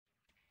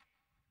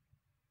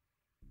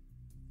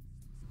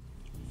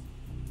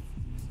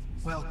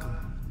Welcome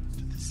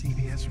to the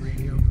CBS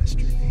Radio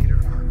Mystery Theater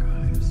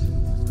Archives,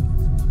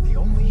 the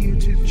only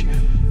YouTube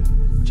channel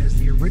which has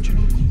the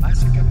original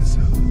classic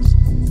episodes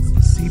of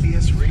the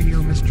CBS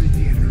Radio Mystery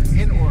Theater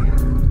in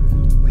order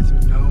with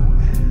no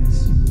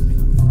ads.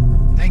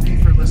 Thank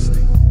you for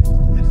listening,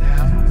 and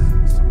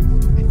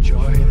now,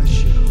 enjoy the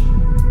show.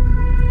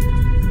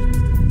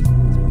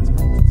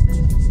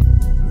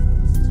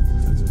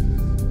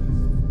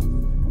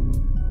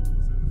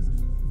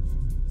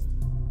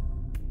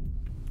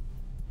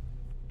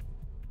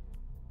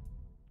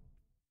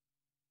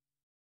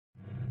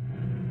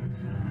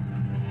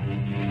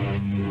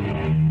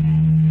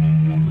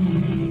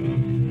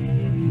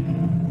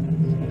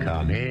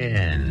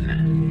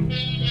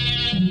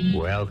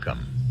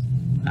 Welcome.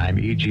 I'm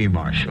E.G.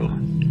 Marshall.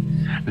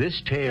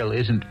 This tale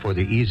isn't for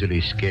the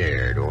easily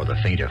scared or the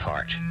faint of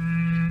heart.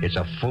 It's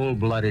a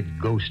full-blooded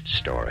ghost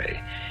story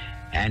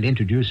and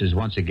introduces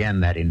once again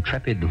that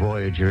intrepid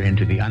voyager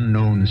into the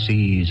unknown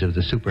seas of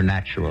the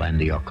supernatural and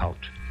the occult,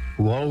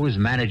 who always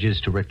manages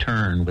to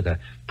return with a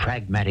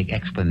pragmatic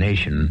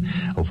explanation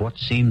of what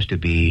seems to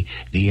be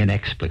the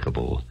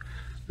inexplicable,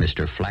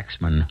 Mr.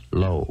 Flaxman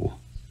Lowe.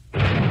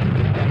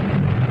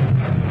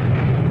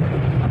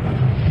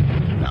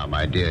 Now,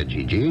 my dear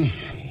Gigi,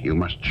 you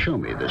must show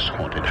me this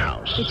haunted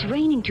house. It's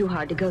raining too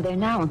hard to go there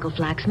now, Uncle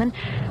Flaxman.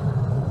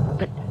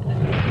 But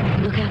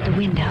look out the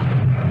window.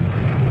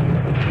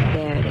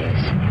 There it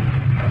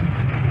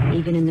is.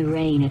 Even in the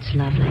rain, it's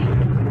lovely.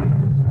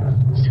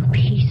 So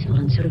peaceful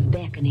and sort of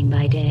beckoning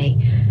by day.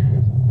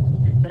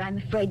 But I'm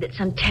afraid that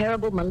some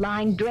terrible,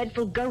 malign,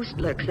 dreadful ghost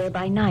lurks there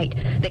by night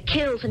that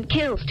kills and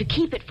kills to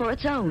keep it for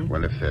its own.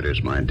 Well, if there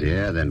is, my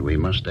dear, then we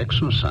must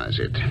exorcise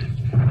it.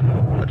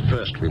 But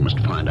first, we must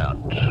find out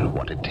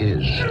what it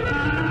is.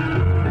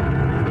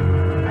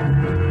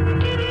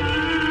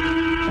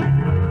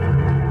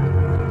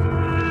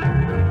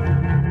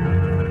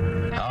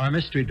 Our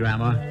mystery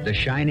drama, The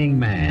Shining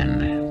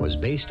Man, was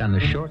based on the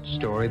short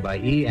story by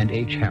E. and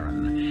H.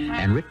 Herron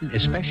and written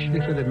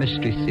especially for the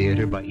Mystery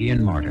Theater by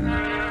Ian Martin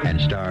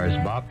and stars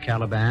Bob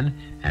Kaliban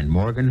and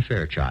Morgan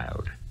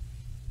Fairchild.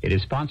 It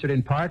is sponsored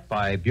in part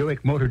by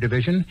Buick Motor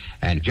Division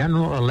and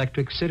General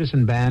Electric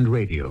Citizen Band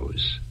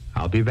radios.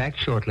 I'll be back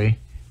shortly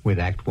with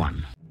Act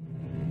One.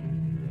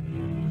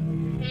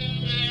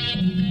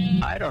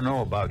 I don't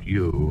know about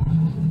you,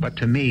 but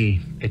to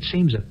me, it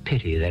seems a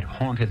pity that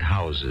haunted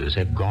houses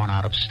have gone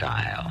out of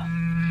style.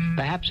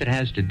 Perhaps it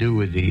has to do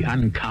with the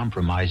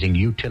uncompromising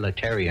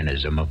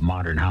utilitarianism of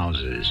modern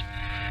houses.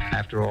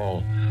 After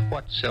all,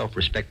 what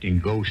self-respecting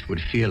ghost would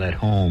feel at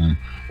home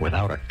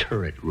without a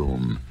turret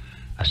room,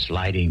 a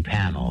sliding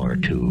panel or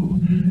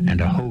two,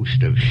 and a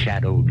host of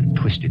shadowed,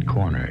 twisted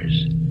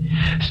corners?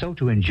 So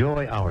to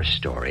enjoy our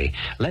story,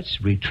 let's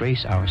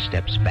retrace our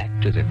steps back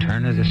to the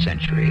turn of the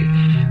century,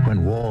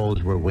 when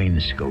walls were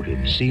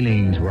wainscoted,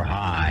 ceilings were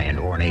high and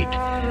ornate,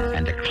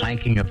 and the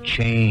clanking of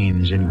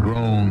chains and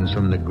groans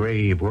from the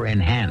grave were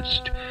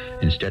enhanced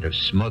instead of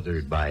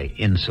smothered by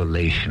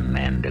insulation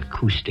and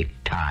acoustic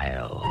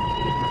tile.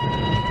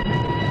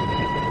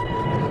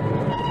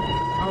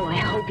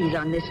 He's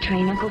on this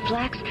train, Uncle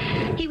Flax.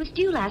 He was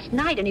due last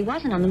night, and he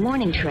wasn't on the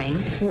morning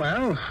train.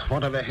 Well,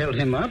 whatever held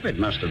him up, it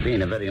must have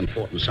been a very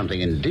important something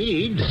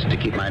indeed to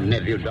keep my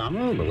nephew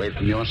Donald away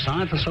from your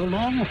side for so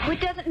long. Oh, it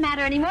doesn't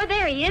matter anymore.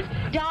 There he is.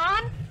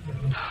 Don?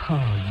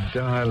 Oh,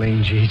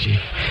 darling Gigi.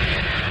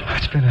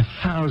 It's been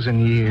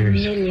 1,000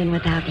 years. A million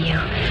without you.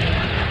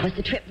 Was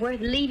the trip worth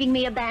leaving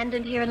me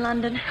abandoned here in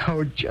London?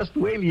 Oh, just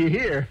wait till you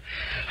hear.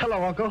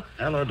 Hello, Uncle.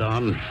 Hello,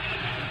 Don.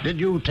 Did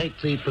you take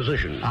the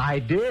position? I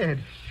did.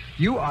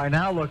 You are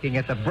now looking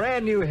at the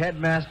brand new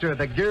headmaster of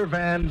the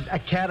Kaliban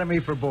Academy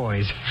for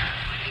Boys.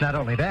 Not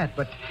only that,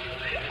 but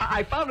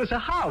I found us a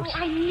house. Oh,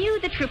 I knew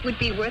the trip would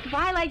be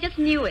worthwhile. I just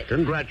knew it.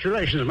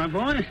 Congratulations, my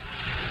boy.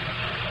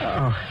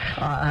 Oh,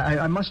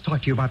 I must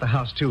talk to you about the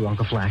house, too,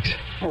 Uncle Flax.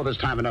 Oh, there's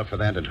time enough for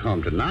that at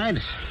home tonight.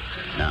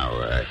 Now,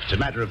 it's a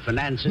matter of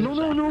finances.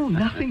 No,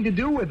 nothing to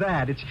do with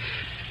that. It's...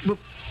 Well,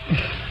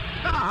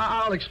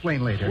 I'll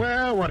explain later.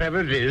 Well, whatever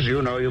it is,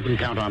 you know you can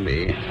count on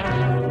me.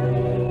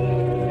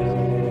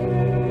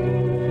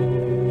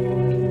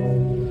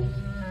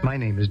 My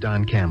name is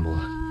Don Campbell.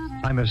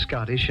 I'm of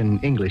Scottish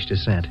and English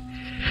descent,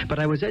 but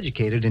I was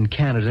educated in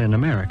Canada and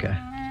America,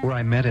 where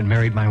I met and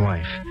married my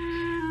wife.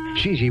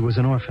 Gigi was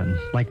an orphan,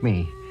 like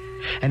me,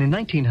 and in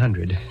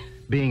 1900,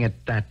 being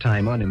at that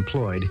time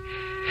unemployed,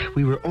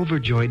 we were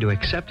overjoyed to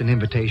accept an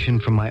invitation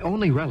from my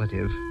only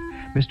relative,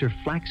 Mr.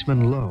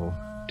 Flaxman Lowe,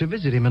 to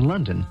visit him in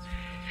London.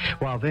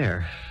 While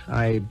there,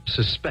 I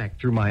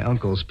suspect through my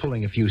uncle's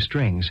pulling a few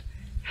strings,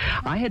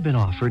 I had been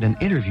offered an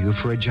interview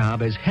for a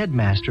job as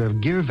headmaster of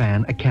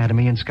Kaliban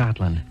Academy in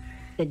Scotland.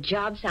 The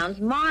job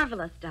sounds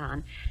marvelous,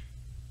 Don.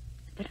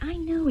 But I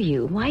know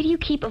you. Why do you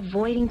keep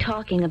avoiding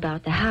talking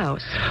about the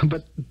house?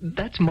 But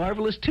that's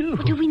marvelous, too.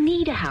 Well, do we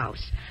need a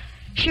house?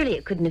 Surely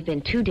it couldn't have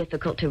been too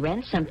difficult to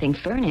rent something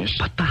furnished.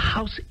 But the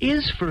house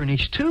is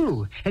furnished,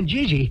 too. And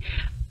Gigi,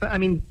 I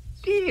mean,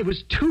 it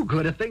was too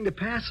good a thing to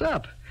pass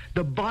up.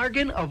 The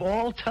bargain of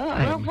all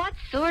time. Well, what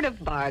sort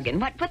of bargain?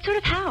 What sort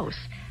of house?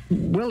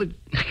 Well,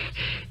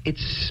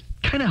 it's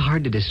kind of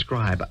hard to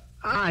describe.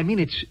 I mean,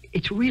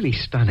 it's really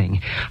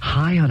stunning.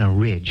 High on a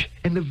ridge,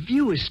 and the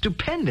view is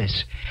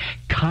stupendous.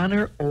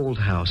 Connor Old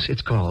House,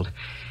 it's called.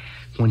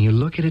 When you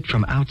look at it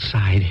from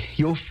outside,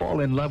 you'll fall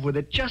in love with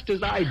it just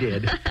as I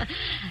did.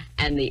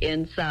 And the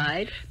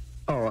inside?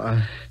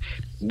 Well,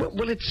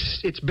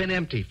 it's been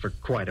empty for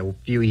quite a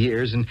few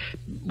years, and,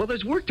 well,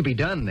 there's work to be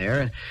done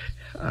there.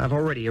 I've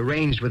already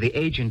arranged with the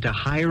agent to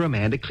hire a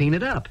man to clean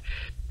it up.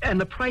 And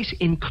the price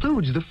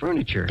includes the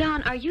furniture.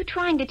 Don, are you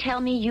trying to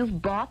tell me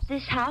you've bought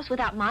this house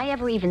without my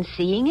ever even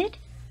seeing it?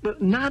 Well,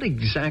 not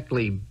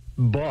exactly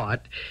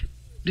bought.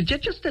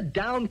 Just a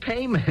down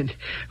payment.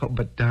 Oh,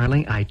 but,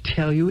 darling, I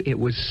tell you, it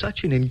was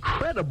such an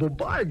incredible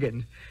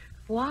bargain.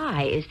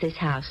 Why is this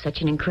house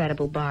such an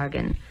incredible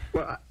bargain?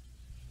 Well,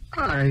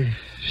 I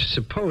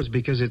suppose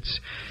because it's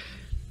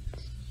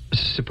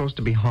supposed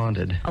to be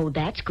haunted. Oh,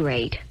 that's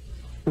great.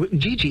 Well,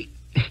 Gigi,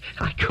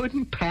 I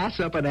couldn't pass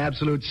up an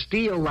absolute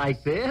steal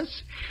like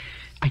this.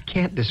 I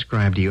can't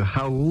describe to you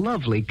how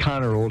lovely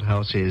Connor Old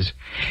House is.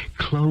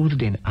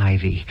 Clothed in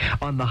ivy,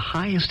 on the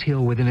highest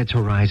hill within its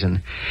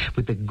horizon,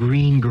 with the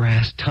green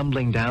grass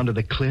tumbling down to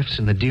the cliffs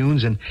and the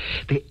dunes and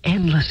the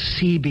endless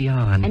sea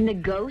beyond. And the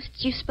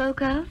ghosts you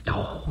spoke of?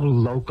 Oh,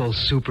 local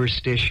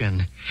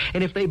superstition.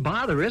 And if they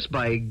bother us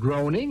by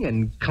groaning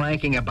and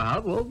clanking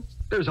about, well,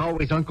 there's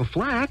always Uncle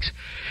Flax.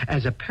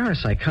 As a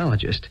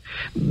parapsychologist,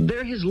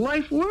 they're his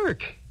life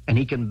work. And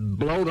he can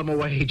blow them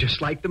away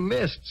just like the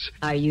mists.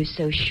 Are you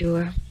so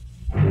sure?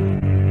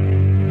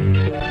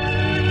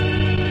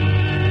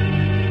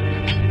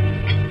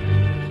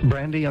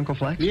 Brandy, Uncle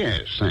Flax?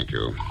 Yes, thank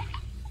you.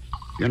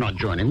 You're not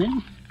joining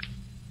me?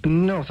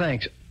 No,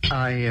 thanks.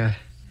 I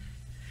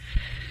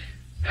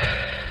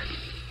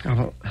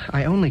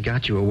only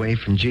got you away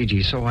from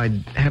Gigi so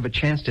I'd have a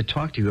chance to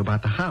talk to you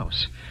about the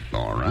house.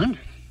 All right.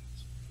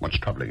 What's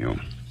troubling you?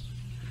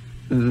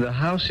 The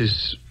house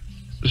is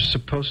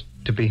supposed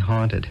to be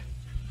haunted.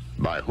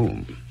 By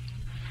whom?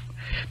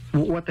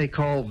 What they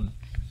call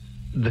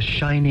the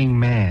Shining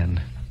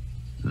Man.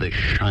 The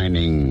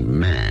Shining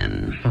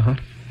Man. Uh-huh.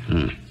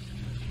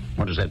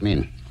 What does that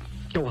mean?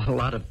 Well, a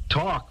lot of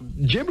talk,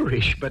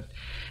 gibberish, but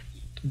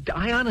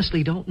I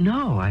honestly don't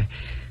know. I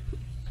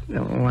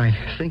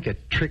think a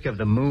trick of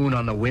the moon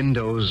on the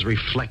windows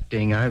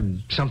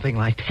reflecting, something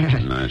like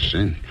that. I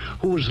see.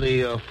 Who was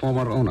the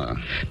former owner?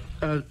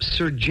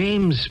 Sir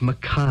James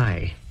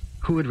Mackay,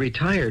 who had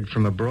retired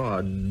from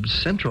abroad,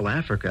 Central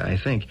Africa, I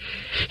think.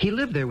 He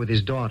lived there with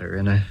his daughter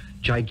and a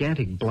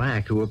gigantic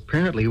black who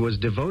apparently was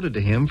devoted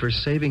to him for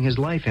saving his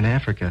life in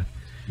Africa.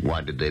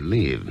 Why did they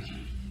leave?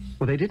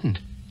 Well, they didn't.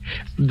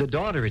 The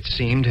daughter, it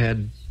seemed,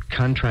 had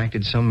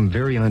contracted some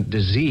virulent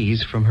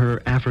disease from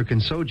her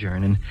African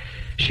sojourn, and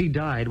she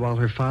died while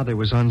her father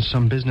was on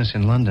some business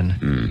in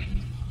London.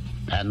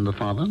 And the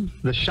father?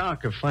 The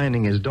shock of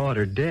finding his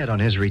daughter dead on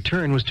his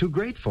return was too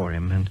great for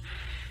him, and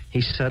he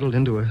settled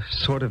into a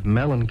sort of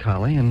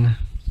melancholy and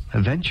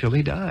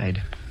eventually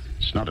died.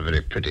 It's not a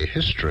very pretty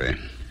history.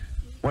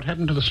 What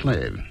happened to the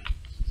slave?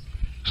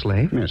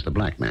 Slave? Yes, the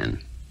black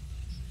man.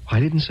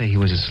 I didn't say he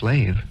was a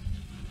slave.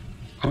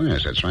 Oh,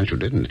 yes, that's right, you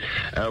didn't.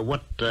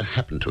 What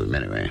happened to him,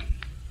 anyway?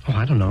 Oh,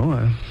 I don't know.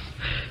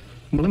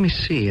 Well, let me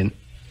see.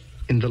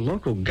 In the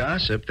local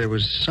gossip, there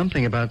was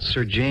something about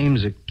Sir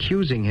James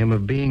accusing him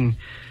of being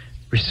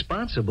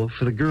responsible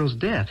for the girl's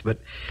death, but,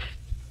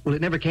 well,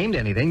 it never came to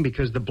anything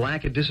because the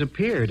black had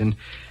disappeared, and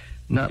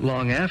not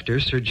long after,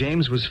 Sir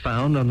James was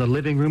found on the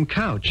living room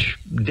couch,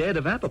 dead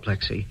of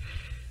apoplexy,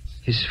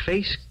 his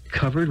face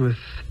covered with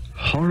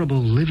horrible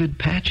livid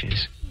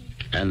patches.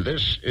 And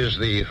this is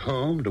the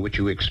home to which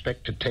you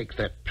expect to take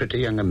that pretty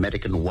young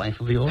American wife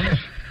of yours?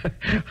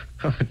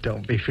 Oh,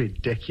 don't be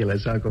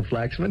ridiculous, Uncle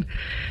Flaxman.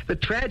 The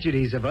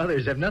tragedies of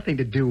others have nothing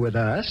to do with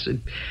us.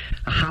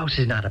 A house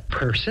is not a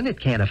person. It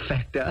can't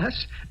affect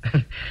us.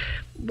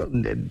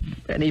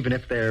 And even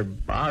if there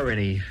are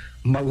any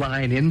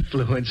malign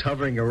influence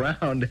hovering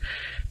around,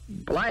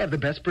 well, I have the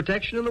best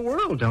protection in the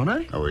world, don't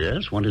I? Oh,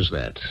 yes? What is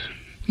that?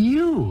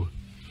 You.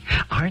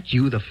 Aren't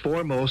you the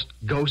foremost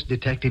ghost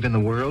detective in the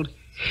world?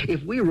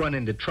 If we run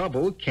into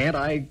trouble, can't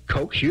I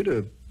coax you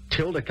to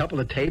tilt a couple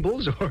of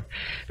tables or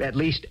at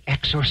least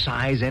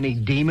exorcise any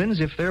demons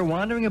if they're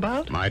wandering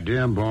about? My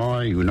dear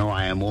boy, you know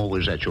I am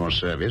always at your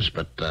service,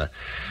 but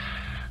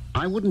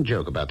I wouldn't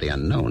joke about the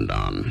unknown,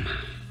 Don.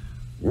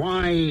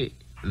 Why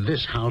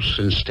this house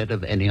instead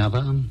of any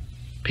other?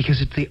 Because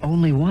it's the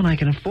only one I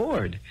can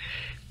afford.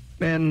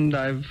 And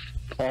I've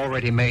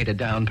already made a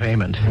down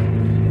payment.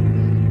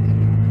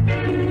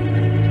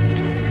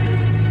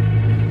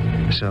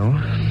 So,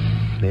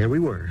 there we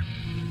were,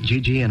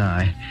 Gigi and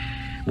I,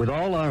 with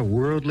all our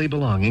worldly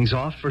belongings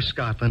off for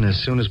Scotland as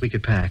soon as we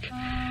could pack.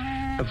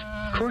 Of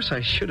course,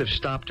 I should have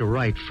stopped to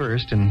write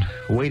first and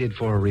waited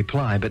for a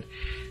reply, but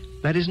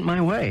that isn't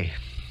my way.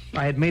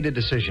 I had made a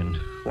decision.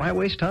 Why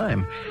waste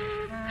time?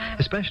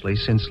 Especially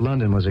since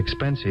London was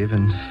expensive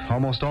and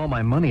almost all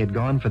my money had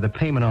gone for the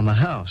payment on the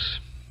house.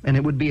 and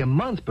it would be a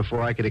month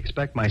before I could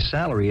expect my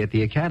salary at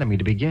the academy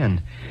to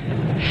begin.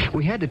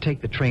 We had to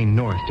take the train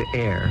north to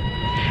Ayr,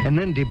 and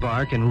then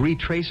debark and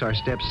retrace our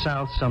steps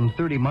south some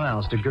 30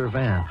 miles to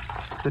Gervin,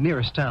 the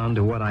nearest town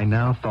to what I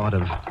now thought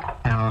of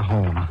our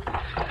home.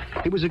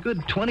 It was a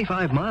good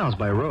 25 miles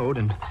by road,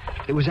 and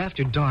it was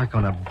after dark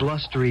on a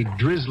blustery,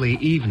 drizzly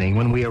evening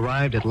when we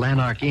arrived at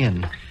Lanark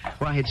Inn,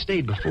 where I had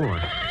stayed before.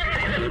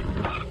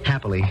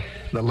 Happily,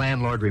 the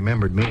landlord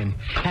remembered me and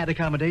had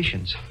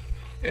accommodations.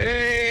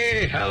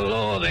 Hey,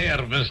 hello there,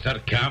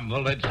 Mr.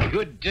 Campbell. It's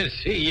good to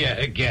see you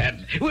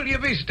again. Will you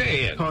be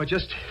staying? Oh,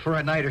 just for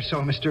a night or so,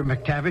 Mr.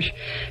 McTavish,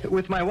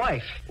 with my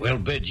wife. Well,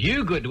 bid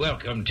you good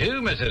welcome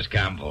too, Mrs.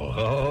 Campbell.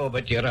 Oh,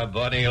 but you're a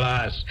bonny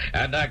lass,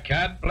 and I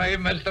can't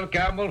blame Mr.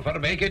 Campbell for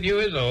making you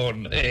his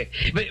own.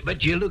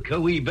 But you look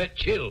a wee bit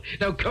chill.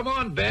 Now, come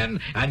on, Ben,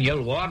 and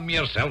you'll warm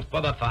yourself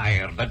by the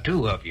fire, the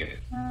two of you.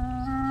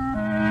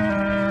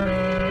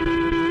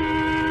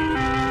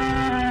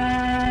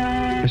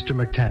 Mr.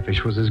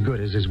 McTavish was as good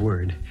as his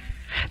word.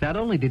 Not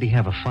only did he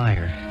have a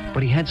fire,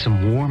 but he had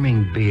some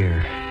warming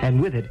beer,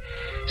 and with it,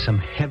 some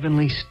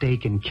heavenly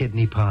steak and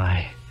kidney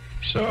pie.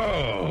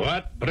 So,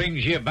 what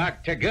brings you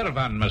back to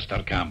Girvan,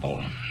 Mr.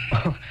 Campbell?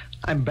 Well,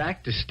 I'm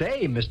back to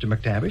stay, Mr.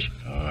 McTavish.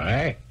 All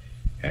right.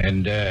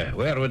 And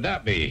where would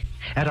that be?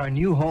 At our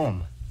new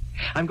home.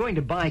 I'm going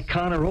to buy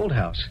Connor Old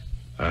House.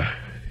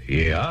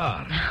 You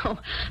are? Oh,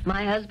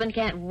 my husband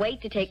can't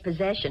wait to take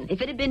possession.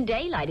 If it had been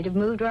daylight, it'd have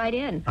moved right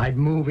in. I'd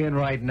move in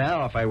right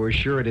now if I were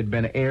sure it had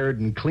been aired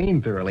and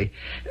cleaned thoroughly.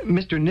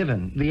 Mr.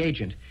 Niven, the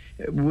agent,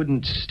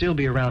 wouldn't still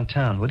be around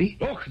town, would he?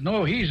 Oh,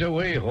 no, he's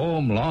away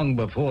home long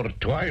before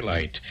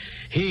twilight.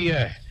 He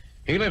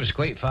lives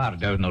quite far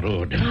down the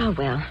road. Oh,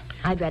 well,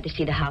 I'd rather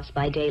see the house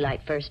by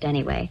daylight first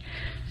anyway.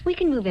 We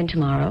can move in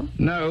tomorrow.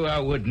 No, I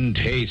wouldn't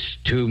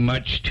haste too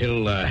much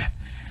till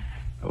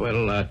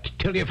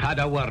you've had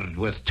a word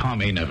with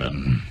Tommy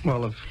Niven.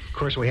 Well, of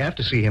course, we have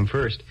to see him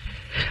first.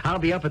 I'll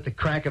be up at the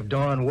crack of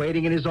dawn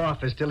waiting in his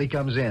office till he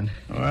comes in.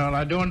 Well,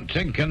 I don't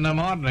think in the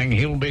morning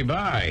he'll be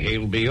by.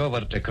 He'll be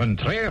over to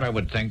Contraire, I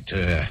would think,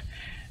 to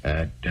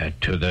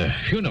the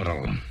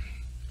funeral.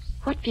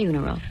 What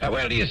funeral?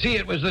 Well, you see,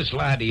 it was this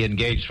lad he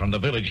engaged from the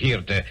village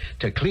here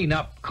to clean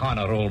up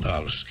Connor Old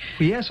House.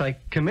 Yes, I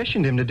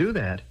commissioned him to do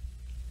that.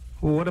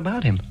 Well, what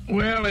about him?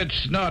 Well,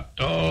 it's not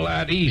all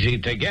that easy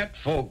to get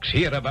folks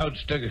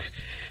hereabouts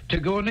to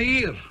go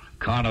near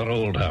Connor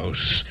Old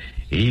House,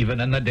 even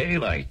in the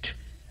daylight,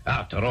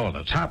 after all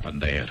that's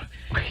happened there.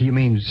 You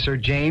mean Sir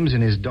James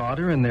and his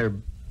daughter and their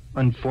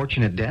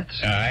unfortunate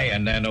deaths? Aye,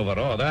 and then over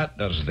all that,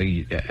 there's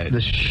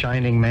the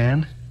Shining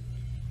Man?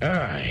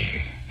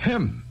 Aye,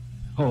 him.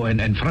 Oh,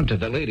 and in front of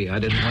the lady, I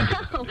didn't want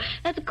to... Oh,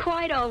 that's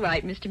quite all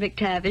right, Mr.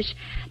 McTavish.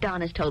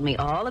 Donna's told me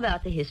all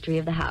about the history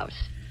of the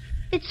house.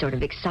 It's sort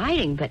of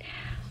exciting, but,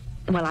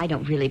 well, I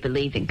don't really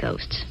believe in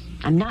ghosts.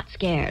 I'm not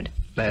scared.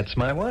 That's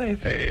my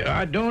wife. Hey,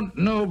 I don't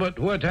know but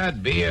what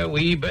I'd be a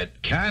wee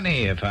bit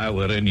canny if I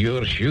were in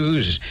your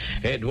shoes.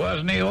 It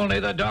wasn't only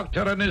the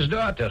doctor and his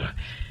daughter,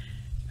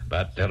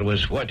 but there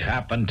was what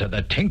happened to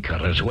the tinker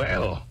as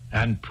well,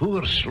 and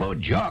poor Slow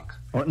Jock.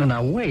 Oh,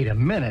 now, wait a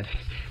minute.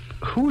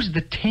 Who's the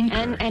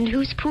tinker? And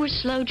who's poor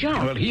Slow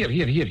Jock? Well, here,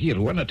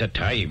 one at a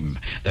time.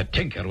 The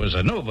tinker was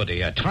a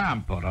nobody, a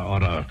tramp, or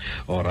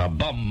a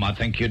bum, I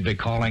think you'd be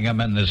calling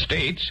him in the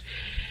States.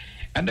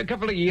 And a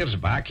couple of years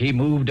back, he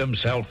moved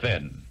himself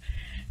in.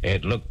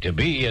 It looked to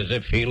be as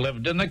if he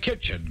lived in the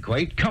kitchen,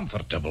 quite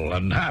comfortable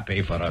and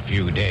happy for a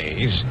few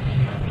days.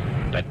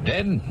 But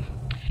then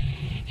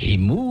he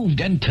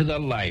moved into the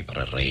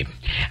library,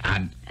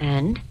 and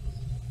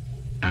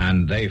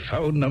they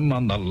found him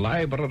on the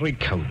library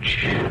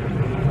couch.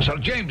 Sir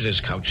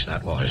James's couch,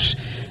 that was.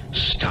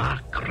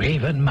 Stark,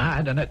 raving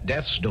mad and at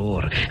death's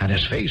door, and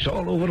his face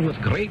all over with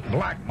great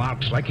black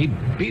marks like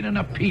he'd been in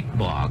a peat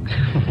bog.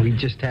 We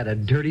just had a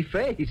dirty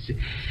face.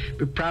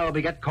 We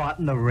probably got caught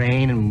in the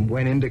rain and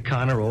went into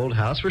Connor Old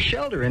House for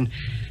shelter and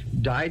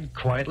died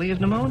quietly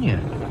of pneumonia.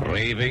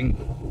 Raving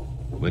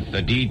with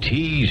the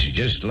DTs,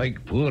 just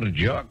like poor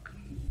Jock.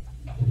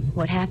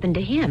 What happened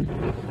to him?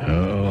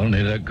 Oh,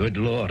 only the good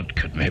Lord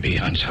could maybe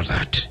answer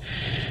that.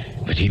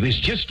 But he was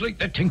just like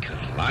the tinker,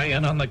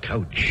 lying on the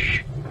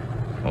couch.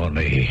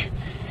 Only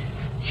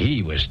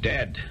he was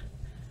dead.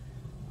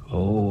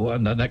 Oh,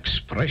 and an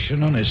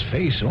expression on his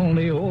face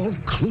only old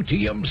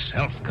Clutie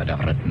himself could have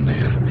written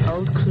there.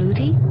 Old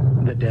Clutie?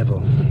 The devil.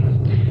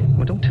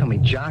 Well, don't tell me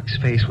Jock's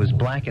face was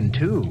blackened,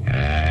 too.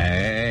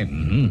 Aye,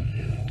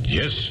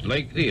 just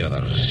like the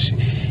others.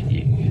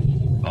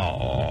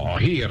 Oh,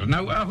 here,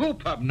 now, I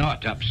hope I'm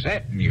not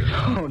upsetting you.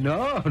 Oh,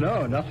 no,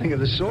 nothing of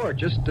the sort.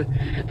 Just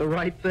the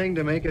right thing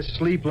to make us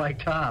sleep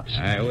like tops.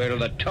 Well,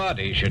 the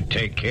toddy should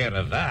take care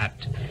of that.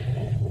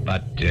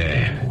 But,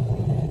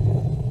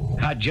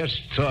 I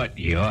just thought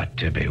you ought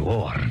to be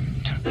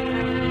warned.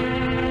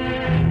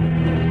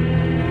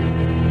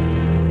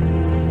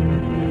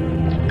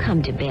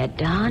 Come to bed,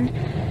 Don.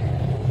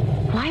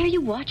 Why are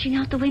you watching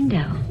out the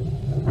window?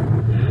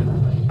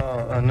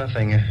 Oh,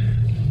 nothing.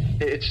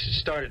 It's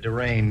started to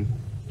rain.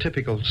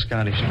 Typical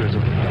Scottish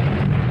drizzle.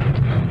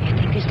 I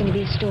think there's going to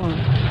be a storm.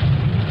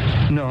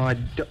 No, I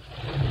don't.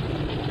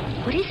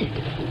 What is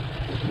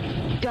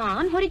it?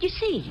 Don, what did you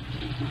see?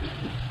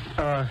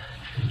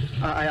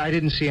 I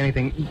didn't see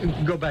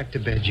anything. Go back to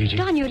bed, Gigi.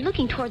 Don, you're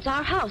looking towards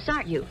our house,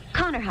 aren't you?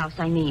 Connor House,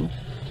 I mean.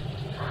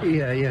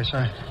 Yes,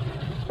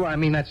 well, I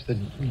mean, that's the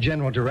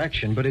general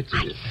direction, but it's...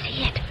 I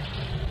see it.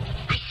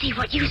 I see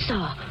what you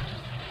saw.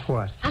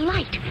 What? A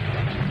light.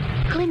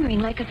 Glimmering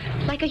like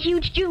a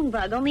huge June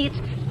bug, only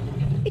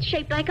it's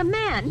shaped like a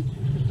man.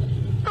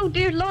 Oh,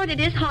 dear Lord, it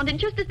is haunted,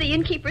 just as the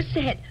innkeeper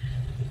said.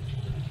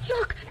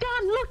 Look,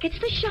 Don, look, it's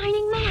the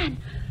shining man.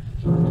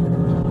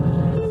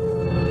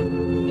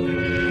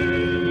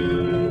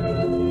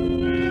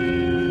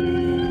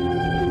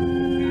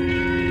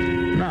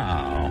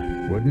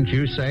 Now, wouldn't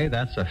you say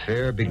that's a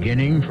fair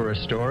beginning for a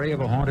story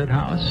of a haunted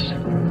house?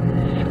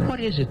 What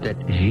is it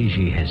that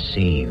Gigi has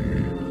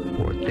seen,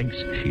 or thinks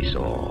she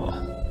saw?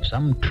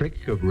 Some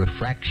trick of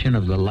refraction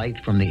of the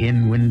light from the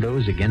inn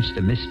windows against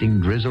the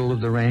misting drizzle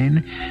of the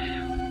rain?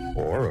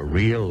 Or a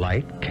real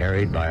light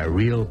carried by a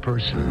real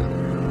person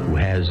who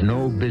has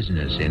no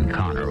business in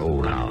Connor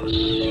Old House?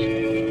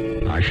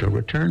 I shall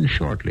return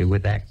shortly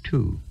with Act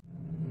 2.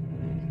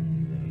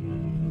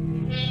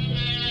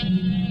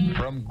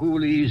 From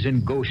ghoulies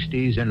and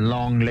ghosties and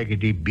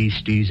long-leggedy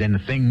beasties and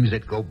things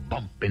that go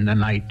bump in the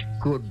night,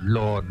 good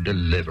Lord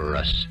deliver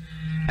us.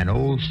 An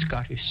old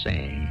Scottish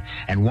saying,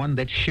 and one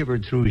that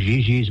shivered through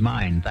Gigi's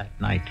mind that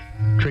night,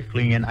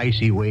 trickling in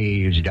icy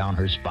waves down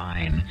her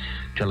spine,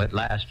 till at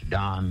last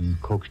Don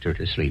coaxed her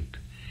to sleep.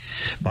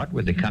 But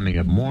with the coming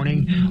of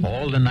morning,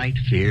 all the night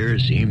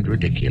fears seemed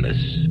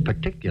ridiculous,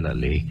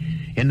 particularly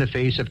in the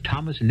face of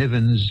Thomas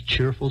Niven's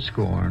cheerful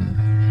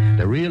scorn.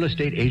 The real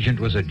estate agent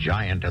was a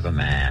giant of a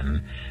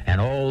man, an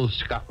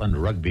all-Scotland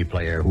rugby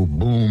player who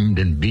boomed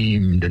and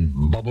beamed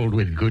and bubbled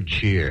with good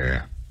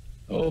cheer.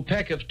 Oh,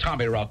 pack of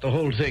tommy rot, the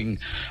whole thing.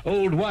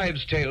 Old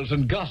wives' tales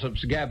and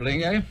gossips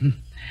gabbling, eh?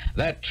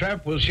 That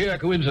tramp was sheer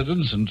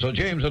coincidence, and Sir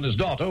James and his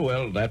daughter,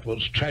 well, that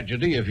was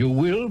tragedy, if you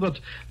will, but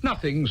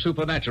nothing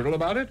supernatural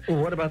about it.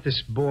 What about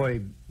this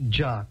boy,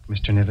 Jock,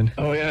 Mr. Niven?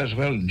 Oh, yes,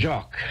 well,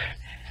 Jock.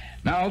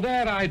 Now,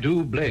 there I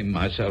do blame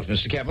myself,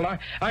 Mr. Campbell.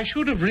 I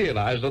should have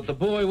realized that the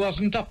boy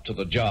wasn't up to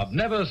the job.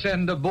 Never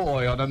send a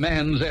boy on a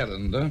man's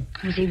errand, eh?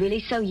 Was he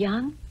really so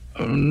young?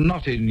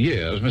 Not in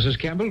years, Mrs.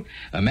 Campbell.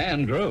 A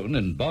man grown,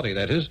 in body,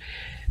 that is.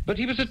 But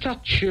he was a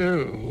touch,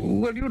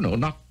 well, you know,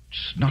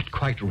 not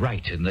quite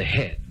right in the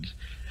head.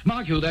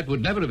 Mark you, that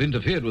would never have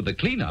interfered with the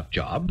clean-up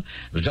job.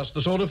 It was just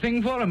the sort of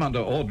thing for him under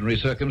ordinary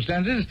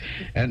circumstances,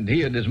 and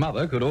he and his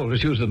mother could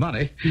always use the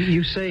money.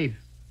 You say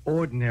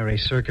ordinary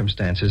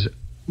circumstances.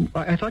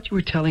 I thought you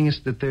were telling us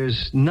that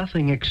there's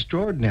nothing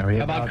extraordinary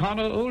about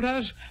Connor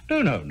Oldhouse?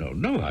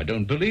 No, I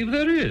don't believe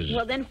there is.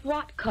 Well, then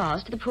what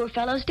caused the poor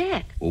fellow's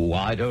death? Oh,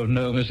 I don't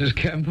know, Mrs.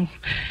 Campbell.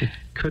 It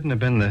couldn't have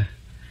been the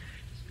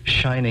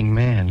shining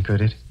man,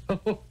 could it?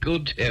 Oh,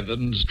 good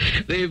heavens.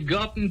 They've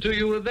gotten to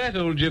you with that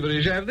old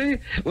gibberish, have they?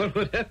 Well,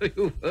 whatever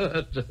you've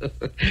heard,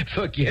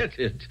 forget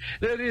it.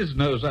 There is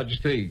no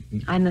such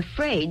thing. I'm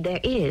afraid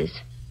there is.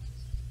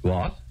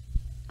 What?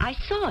 I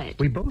saw it.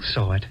 We both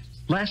saw it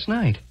last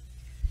night.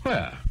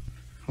 Where?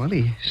 Well,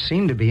 he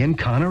seemed to be in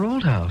Connor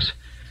Oldhouse.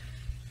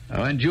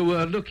 Oh, and you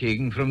were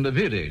looking from the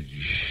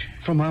village?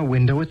 From our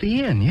window at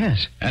the inn,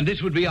 yes. And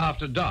this would be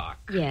after dark?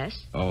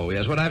 Yes. Oh,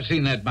 yes, well, I've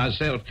seen that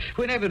myself.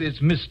 Whenever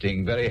it's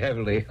misting very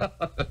heavily.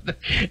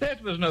 That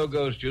was no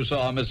ghost you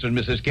saw, Mr. and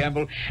Mrs.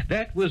 Campbell.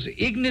 That was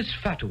Ignis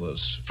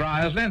Fatuus,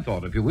 Friar's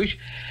Lanthorn, if you wish.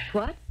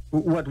 What?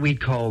 What we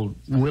call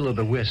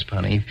will-o'-the-wisp,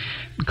 honey.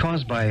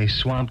 Caused by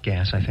swamp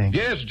gas, I think.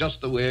 Yes,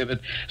 just the way of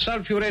it.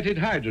 Sulphuretted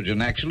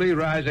hydrogen, actually,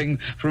 rising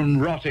from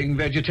rotting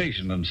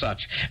vegetation and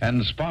such,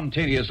 and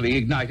spontaneously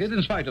ignited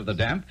in spite of the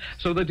damp,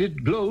 so that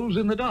it glows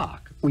in the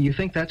dark. Well, you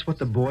think that's what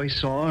the boy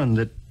saw and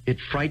that it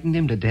frightened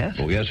him to death?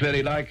 Oh, yes,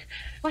 very like.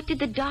 What did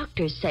the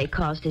doctors say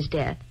caused his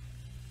death?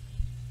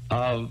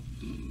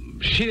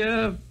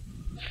 Sheer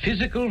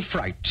physical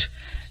fright,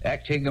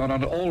 acting on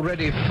an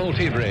already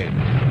faulty brain.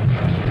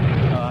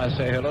 I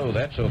say hello,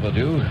 that's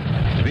overdue.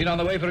 It's been on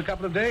the way for a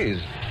couple of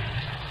days.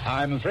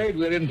 I'm afraid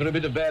we're in for a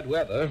bit of bad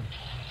weather.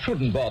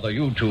 Shouldn't bother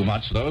you too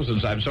much, though,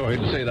 since I'm sorry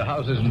to say the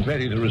house isn't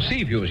ready to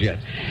receive you as yet.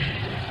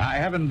 I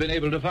haven't been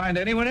able to find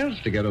anyone else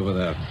to get over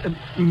there.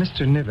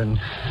 Mr. Niven,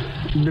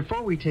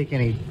 before we take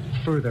any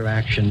further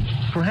action,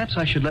 perhaps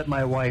I should let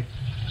my wife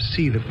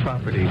see the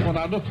property. Well,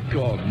 now, look,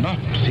 you're not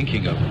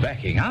thinking of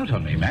backing out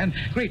on me, man.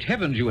 Great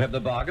heavens, you have the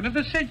bargain of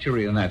the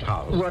century in that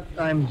house. What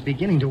I'm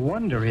beginning to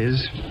wonder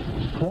is,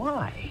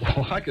 why?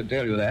 Oh, I can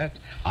tell you that.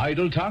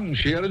 Idle tongue,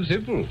 sheer and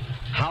simple.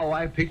 How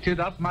I picked it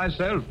up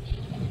myself.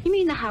 You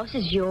mean the house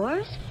is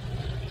yours?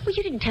 Well,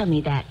 you didn't tell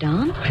me that,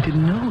 Don. I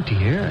didn't know,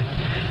 dear.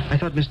 I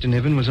thought Mr.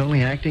 Niven was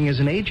only acting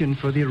as an agent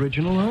for the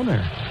original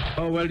owner.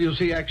 Oh, well, you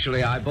see,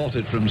 actually, I bought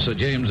it from Sir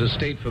James'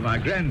 estate for my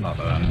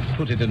grandmother and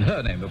put it in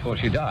her name before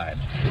she died.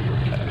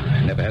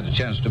 I never had a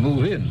chance to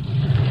move in.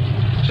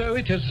 So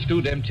it has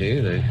stood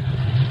empty the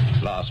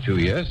last few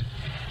years.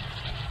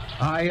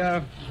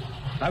 I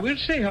I will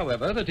say,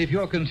 however, that if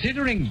you're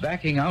considering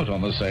backing out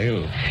on the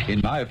sale,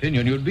 in my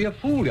opinion, you'd be a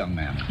fool, young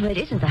man. Well, it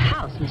isn't the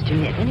house, Mr.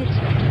 Niven.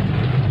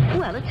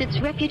 It's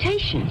its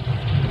reputation.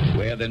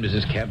 Well, then,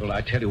 Mrs. Campbell,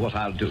 I tell you what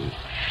I'll do.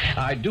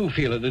 I do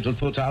feel a little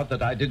put out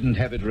that I didn't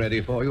have it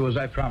ready for you, as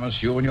I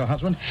promised you and your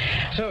husband.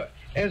 So,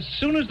 as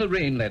soon as the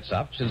rain lets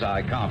up, since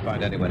I can't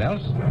find anyone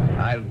else,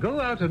 I'll go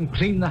out and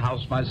clean the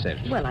house myself.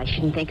 Well, I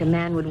shouldn't think a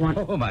man would want...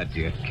 Oh, my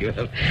dear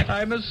girl,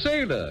 I'm a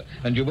sailor,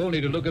 and you've only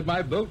to look at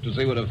my boat to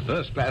see what a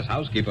first-class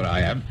housekeeper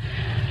I am.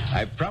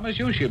 I promise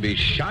you she'll be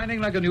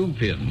shining like a new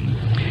pin.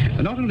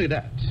 And not only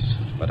that,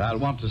 but I'll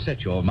want to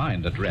set your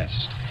mind at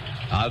rest.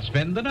 I'll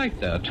spend the night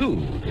there,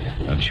 too,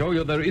 and show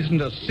you there isn't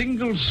a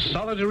single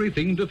solitary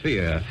thing to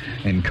fear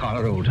in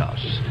Connor Old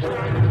House.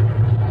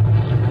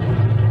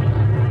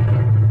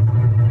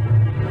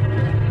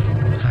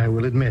 I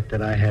will admit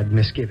that I had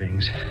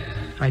misgivings.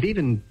 I'd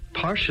even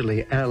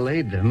partially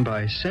allayed them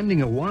by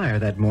sending a wire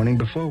that morning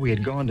before we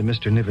had gone to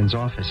Mr. Niven's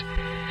office,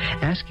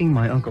 asking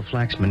my Uncle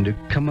Flaxman to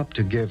come up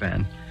to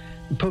Girvan,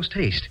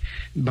 post-haste,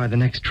 by the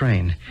next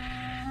train.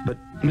 But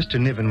Mr.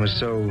 Niven was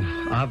so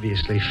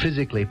obviously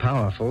physically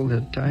powerful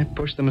that I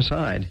pushed them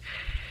aside.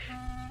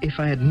 If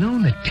I had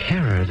known the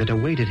terror that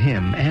awaited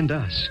him and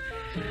us,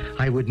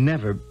 I would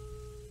never...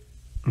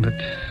 But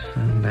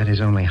that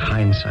is only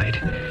hindsight.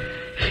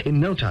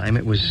 In no time,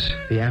 it was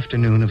the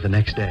afternoon of the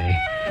next day,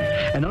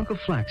 and Uncle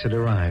Flax had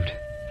arrived,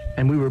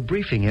 and we were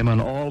briefing him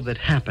on all that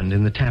happened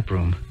in the tap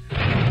room.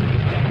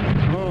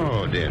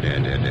 Oh, dear.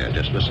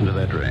 Just listen to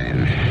that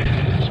rain.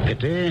 It's a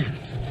pity.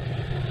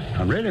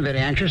 I'm really very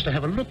anxious to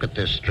have a look at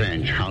this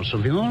strange house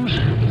of yours.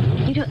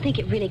 You don't think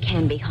it really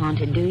can be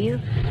haunted, do you?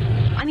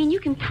 I mean, you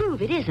can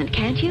prove it isn't,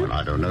 can't you? Well,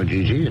 I don't know,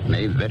 Gigi. It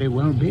may very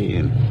well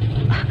be.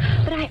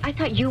 But I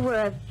thought you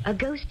were a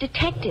ghost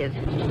detective.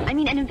 I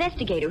mean, an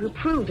investigator who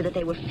proved that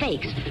they were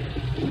fakes.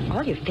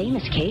 All your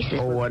famous cases...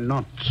 Oh,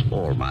 not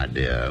all, my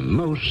dear.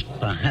 Most,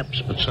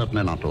 perhaps, but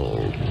certainly not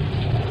all.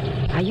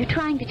 Are you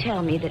trying to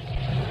tell me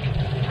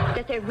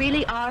that there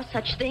really are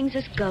such things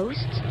as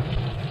ghosts?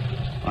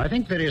 I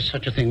think there is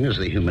such a thing as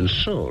the human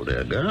soul,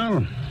 dear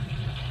girl.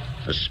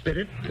 A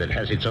spirit that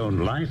has its own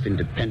life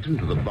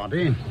independent of the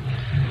body.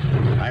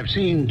 I've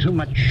seen too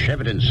much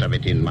evidence of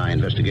it in my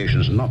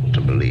investigations not to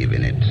believe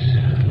in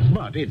it.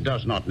 But it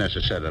does not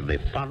necessarily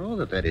follow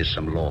that there is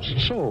some lost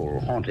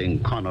soul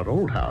haunting Connor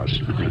Old House.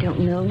 I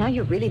don't know. Now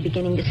you're really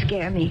beginning to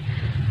scare me.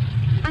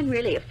 I'm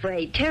really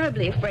afraid,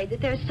 terribly afraid,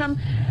 that there's some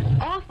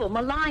awful,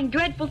 malign,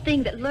 dreadful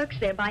thing that lurks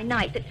there by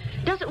night that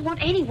doesn't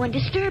want anyone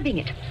disturbing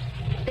it.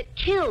 That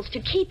kills to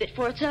keep it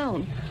for its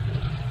own.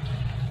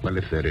 Well,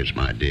 if there is,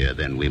 my dear,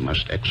 then we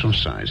must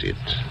exorcise it.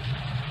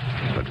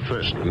 But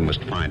first, we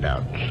must find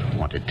out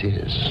what it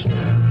is.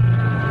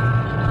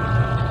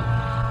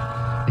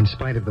 In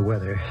spite of the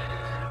weather,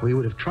 we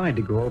would have tried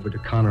to go over to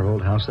Connor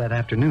Old House that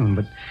afternoon,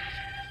 but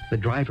the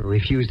driver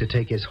refused to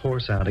take his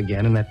horse out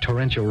again in that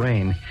torrential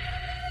rain.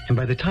 And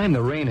by the time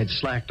the rain had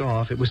slacked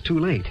off, it was too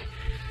late,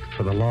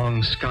 for the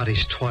long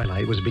Scottish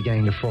twilight was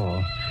beginning to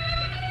fall.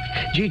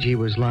 Gigi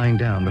was lying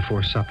down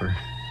before supper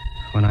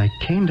when I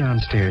came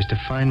downstairs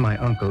to find my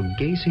uncle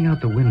gazing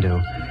out the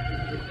window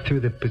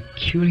through the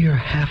peculiar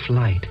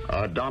half-light.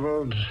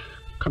 Donald,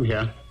 come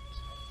here.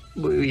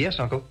 Yes,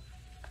 Uncle.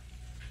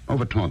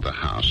 Over toward the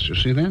house, you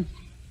see that?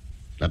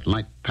 That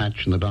light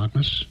patch in the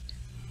darkness?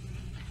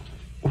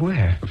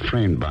 Where?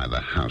 Framed by the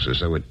house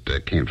as though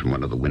it came from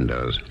one of the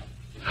windows.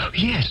 Oh,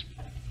 yes.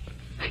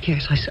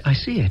 Yes, I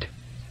see it.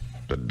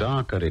 The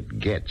darker it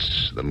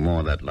gets, the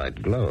more that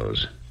light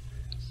glows.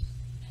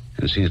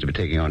 It seems to be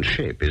taking on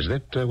shape. Is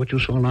that what you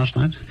saw last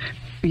night?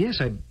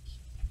 Yes,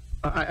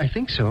 I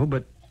think so,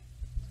 but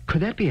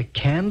could that be a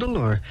candle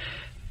or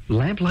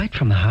lamplight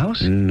from the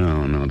house?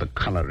 No, the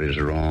color is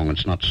wrong.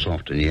 It's not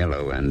soft and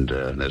yellow, and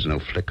there's no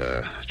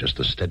flicker, just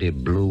a steady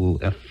blue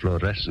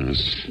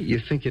efflorescence. You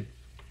think it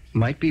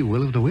might be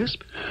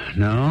Will-o'-the-Wisp?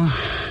 No,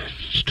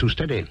 it's too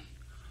steady.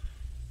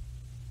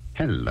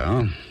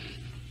 Hello.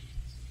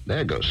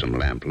 There goes some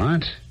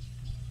lamplight.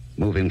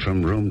 Moving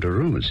from room to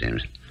room, it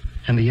seems.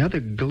 And the other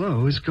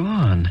glow is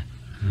gone.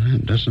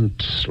 It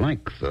doesn't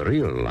like the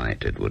real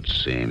light, it would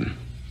seem.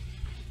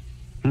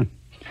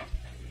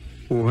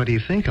 What do you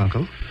think,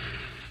 Uncle?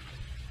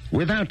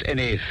 Without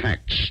any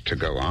facts to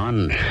go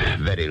on,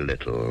 very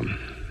little.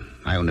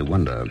 I only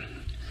wonder.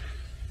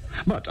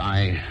 But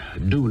I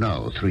do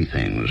know 3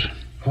 things.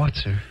 What,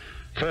 sir?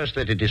 First,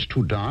 that it is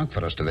too dark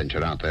for us to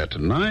venture out there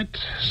tonight.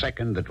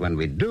 Second, that when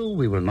we do,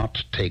 we will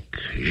not take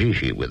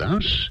Gigi with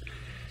us.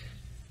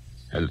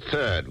 And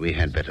third, we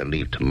had better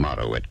leave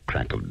tomorrow at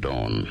crack of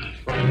dawn.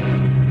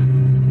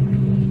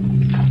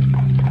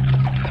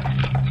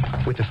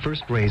 With the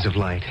first rays of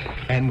light,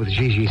 and with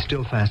Gigi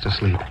still fast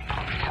asleep,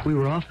 we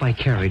were off by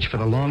carriage for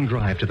the long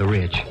drive to the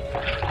ridge.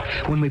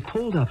 When we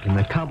pulled up in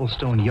the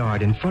cobblestone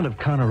yard in front of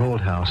Connor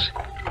Old House,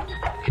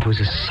 it was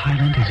as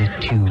silent as a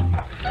tomb.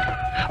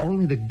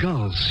 Only the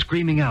gulls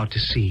screaming out to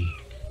sea.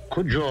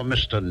 Could your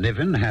Mr.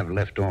 Niven have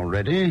left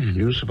already? Do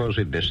you suppose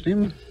we missed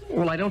him?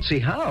 Well, I don't see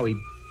how. He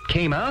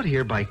came out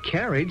here by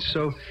carriage,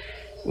 so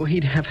Well,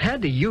 he'd have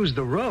had to use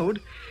the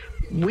road.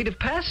 We'd have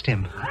passed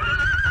him.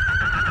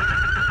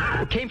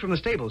 It came from the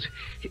stables.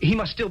 He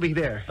must still be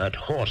there. That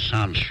horse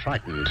sounds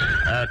frightened.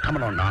 Come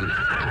along, Don.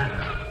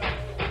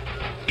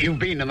 You've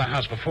been in the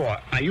house before.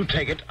 Now, you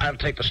take it. I'll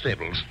take the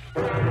stables.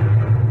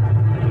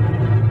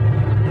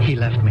 He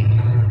left me.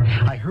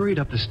 I hurried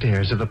up the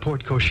stairs of the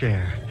porte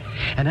cochere,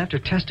 and after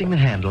testing the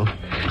handle,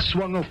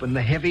 swung open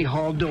the heavy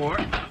hall door.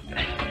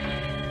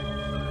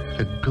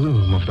 The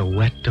gloom of the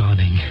wet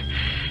dawning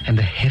and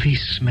the heavy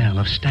smell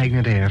of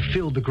stagnant air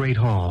filled the great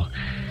hall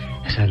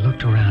as I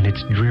looked around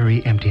its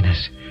dreary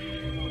emptiness.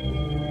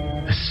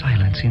 The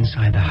silence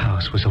inside the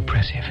house was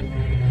oppressive.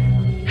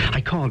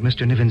 I called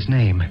Mr. Niven's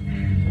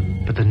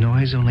name, but the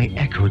noise only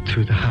echoed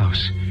through the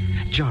house,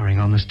 jarring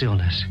on the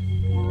stillness.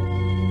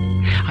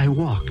 I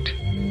walked,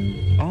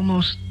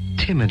 almost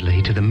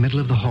timidly, to the middle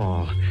of the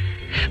hall,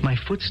 my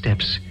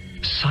footsteps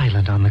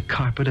silent on the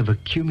carpet of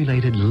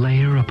accumulated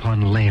layer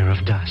upon layer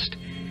of dust.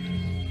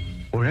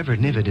 Wherever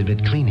Niven had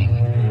been cleaning,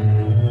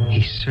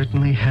 he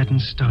certainly hadn't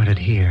started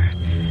here.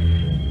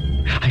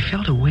 I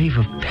felt a wave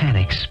of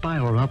panic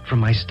spiral up from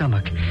my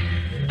stomach,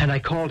 and I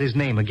called his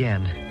name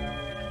again.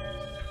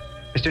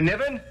 Mr.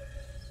 Niven?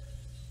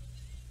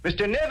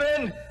 Mr.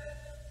 Niven?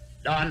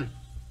 Don.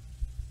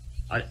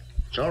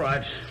 It's all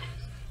right.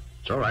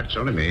 It's all right. It's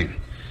only me.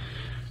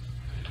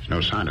 There's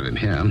no sign of him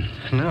here.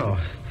 No.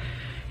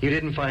 You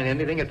didn't find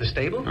anything at the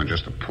stable? Oh,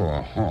 just a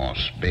poor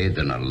horse, bathed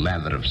in a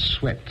lather of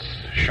sweat,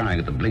 shying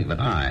at the blink of an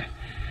eye.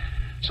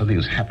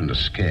 Something's happened to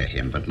scare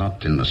him, but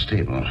not in the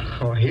stable.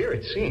 Oh, here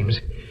it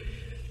seems.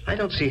 I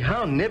don't see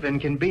how Niven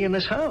can be in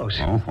this house.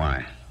 Oh,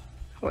 why?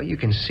 Well, you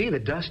can see the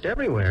dust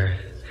everywhere.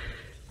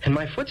 And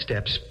my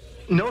footsteps.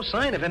 No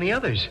sign of any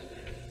others.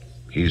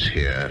 He's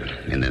here,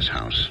 in this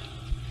house.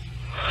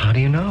 How do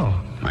you know?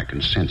 I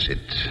can sense it,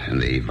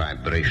 and the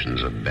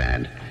vibrations are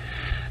bad.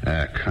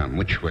 Come,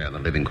 which way are the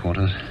living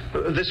quarters?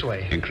 This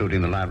way.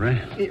 Including the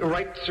library?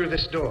 Right through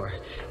this door.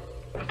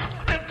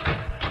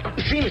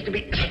 It seems to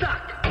be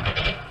stuck.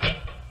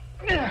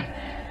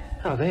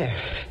 Oh,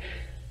 there.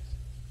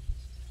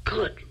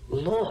 Good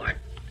Lord.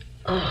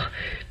 Oh,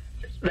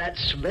 that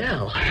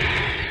smell.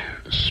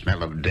 The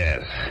smell of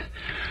death.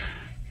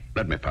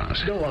 Let me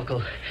pass. No,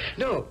 Uncle.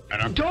 No,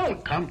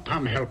 don't.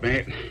 Come, help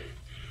me.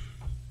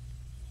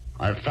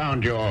 I've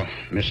found your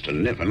Mr.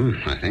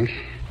 Niven, I think.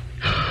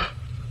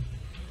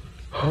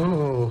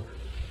 Oh.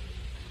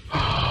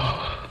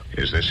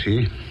 Is this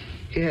he?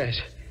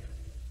 Yes.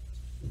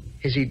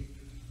 Is he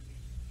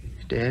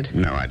dead?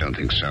 No, I don't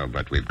think so,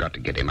 but we've got to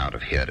get him out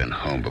of here and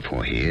home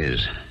before he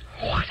is.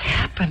 What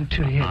happened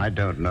to him? I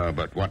don't know,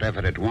 but whatever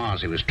it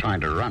was, he was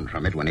trying to run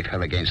from it when he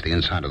fell against the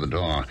inside of the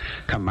door.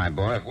 Come, my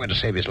boy, if we're to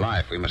save his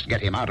life, we must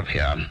get him out of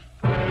here.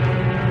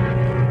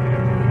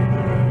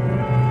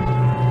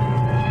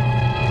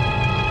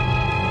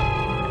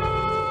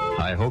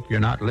 I hope you're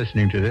not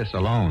listening to this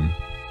alone.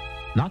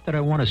 Not that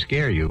I want to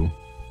scare you.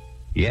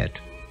 Yet.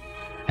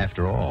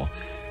 After all,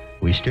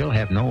 we still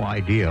have no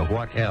idea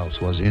what else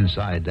was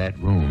inside that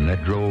room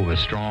that drove a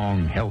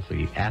strong,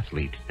 healthy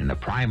athlete in the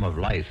prime of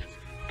life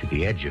to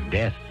the edge of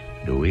death,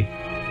 do we?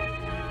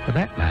 For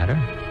that matter,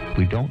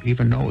 we don't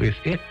even know if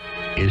it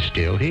is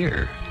still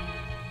here.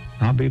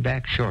 I'll be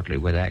back shortly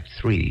with Act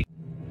 3.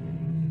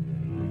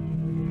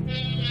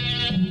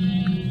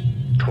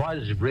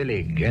 'Twas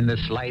brillig, and the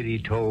slithy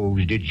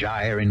toves did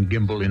gyre and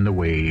gimble in the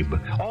wabe.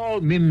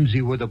 All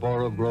mimsy were the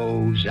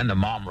borogoves, and the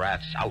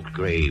momraths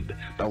outgrabe.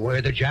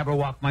 Beware the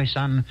jabberwock, my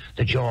son,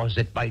 the jaws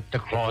that bite, the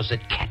claws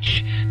that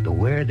catch.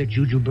 Beware the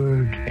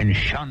jujubird, and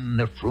shun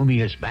the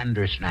frumious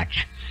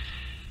bandersnatch.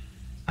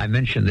 I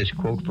mention this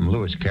quote from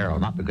Lewis Carroll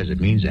not because it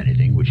means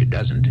anything, which it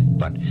doesn't,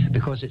 but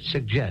because it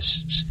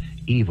suggests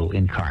evil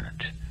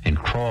incarnate and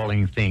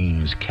crawling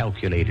things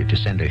calculated to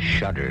send a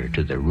shudder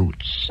to the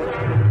roots.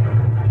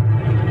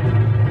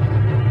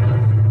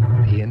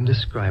 The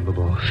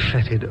indescribable,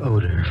 fetid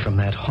odor from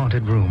that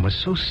haunted room was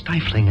so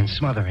stifling and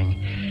smothering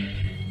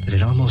that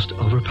it almost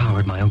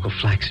overpowered my Uncle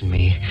Flax and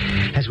me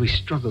as we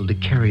struggled to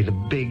carry the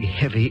big,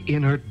 heavy,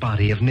 inert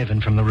body of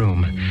Niven from the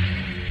room.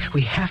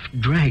 We half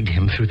dragged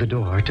him through the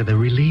door to the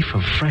relief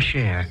of fresh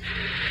air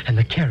and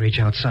the carriage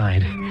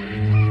outside.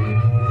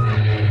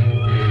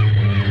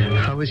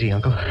 How is he,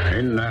 Uncle?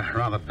 In a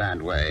rather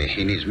bad way.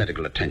 He needs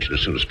medical attention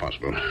as soon as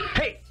possible.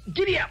 Hey,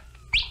 giddy up!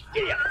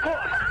 Giddy up, go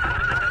on!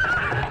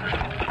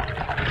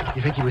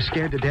 You think he was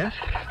scared to death?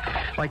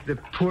 Like the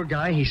poor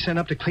guy he sent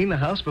up to clean the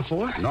house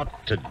before?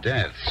 Not to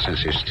death,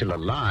 since he's still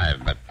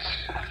alive, but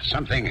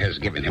something has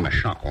given him a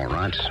shock, all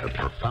right. A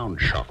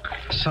profound shock.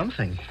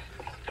 Something?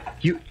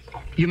 You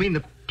mean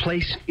the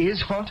place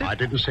is haunted? I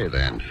didn't say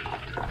that.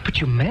 But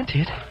you meant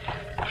it.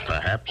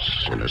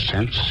 Perhaps, in a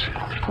sense.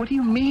 What do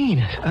you mean,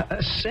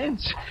 a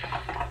sense?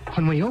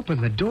 When we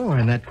opened the door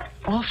and that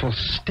awful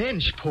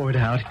stench poured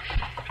out,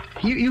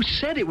 you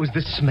said it was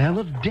the smell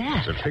of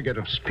death. It's a figure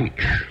of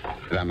speech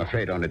that I'm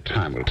afraid only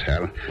time will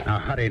tell. Now,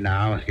 hurry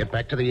now. Get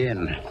back to the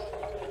inn.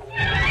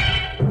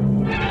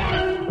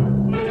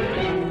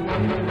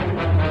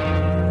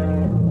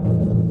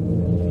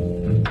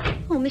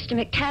 Oh, Mr.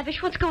 Mr.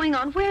 McTavish, what's going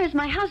on? Where is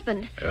my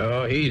husband?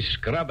 Oh, he's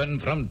scrubbing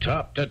from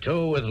top to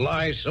toe with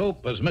lye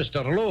soap, as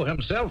Mr. Lowe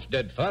himself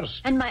did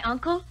first. And my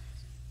uncle?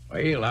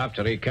 Well,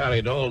 after he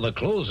carried all the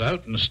clothes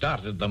out and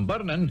started them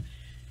burning,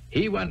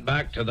 he went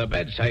back to the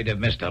bedside of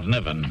Mr.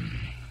 Niven.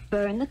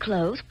 Burn the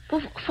clothes?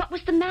 Well, what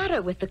was the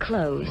matter with the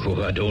clothes?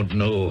 Oh, I don't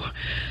know.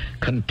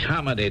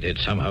 Contaminated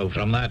somehow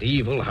from that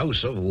evil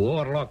house of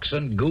warlocks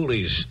and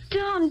ghoulies.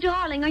 Don,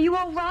 darling, are you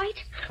all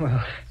right?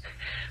 Well,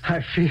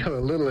 I feel a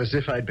little as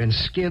if I'd been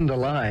skinned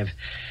alive.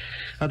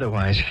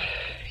 Otherwise,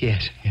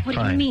 yes, What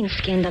fine. do you mean,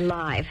 skinned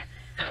alive?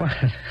 Well,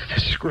 the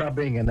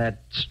scrubbing and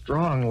that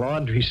strong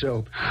laundry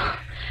soap.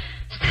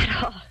 Is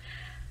that all?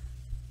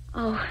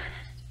 Oh,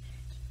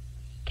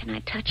 can I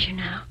touch you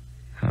now?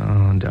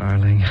 Oh,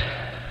 darling,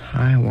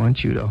 I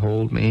want you to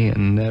hold me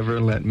and never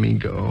let me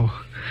go.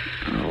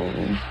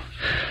 Oh.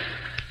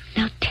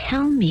 Now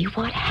tell me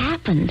what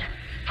happened.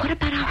 What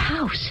about our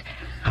house?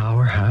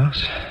 Our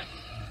house?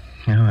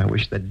 Oh, I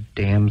wish the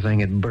damn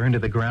thing had burned to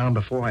the ground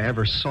before I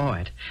ever saw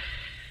it.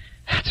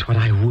 That's what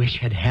I wish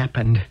had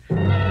happened.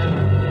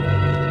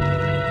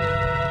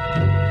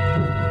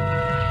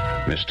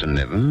 Mr.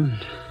 Niven,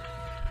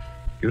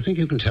 you think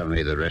you can tell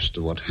me the rest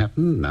of what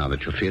happened now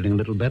that you're feeling a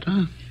little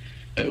better?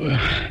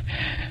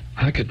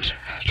 I could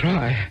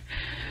try,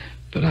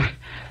 but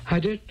I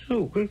didn't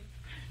know.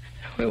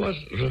 Where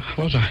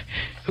was I?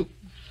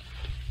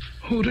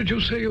 Who did you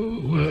say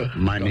you were?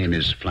 My name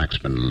is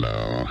Flaxman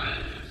Lowe.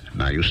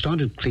 Now, you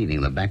started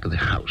cleaning the back of the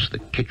house, the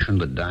kitchen,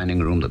 the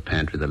dining room, the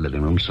pantry, the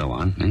living room, so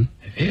on, eh?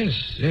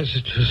 Yes,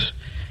 it was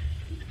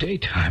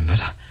daytime, but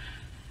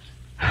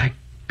I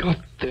got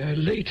there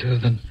later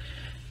than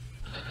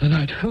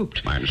I'd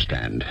hoped. I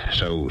understand.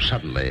 So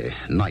suddenly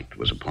night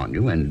was upon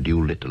you and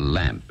you lit a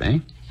lamp, eh?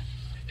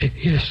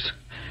 Yes.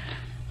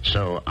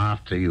 So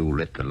after you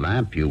lit the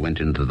lamp, you went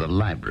into the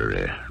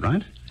library,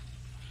 right?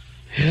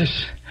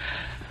 Yes.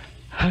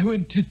 I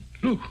went in.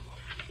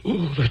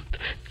 Oh,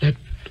 that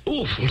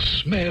awful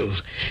smell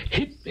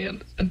hit me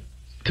and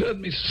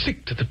turned me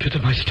sick to the pit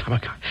of my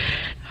stomach.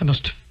 I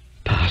must have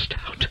passed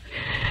out.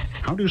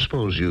 How do you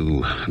suppose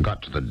you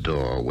got to the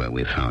door where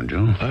we found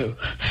you? I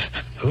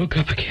woke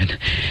up again,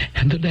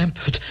 and the lamp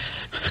had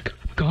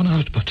gone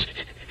out, but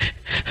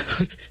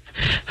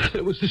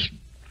there was this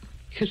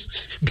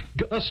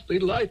ghastly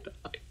light.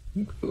 I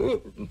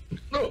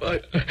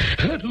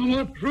don't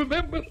want to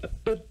remember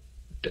that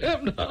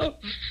damned house.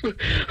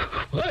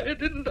 Why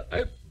didn't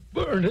I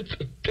burn it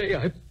the day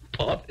I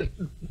bought it?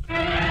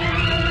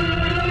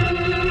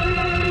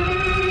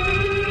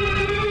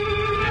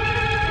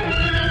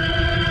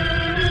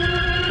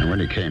 And when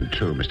he came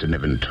to, Mr.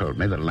 Niven told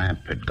me the lamp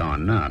had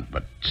gone out,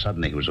 but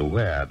suddenly he was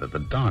aware that the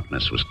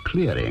darkness was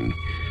clearing.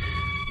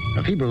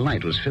 A feeble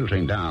light was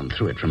filtering down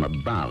through it from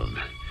above.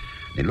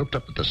 He looked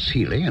up at the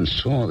ceiling and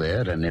saw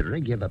there an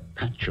irregular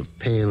patch of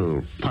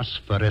pale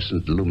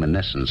phosphorescent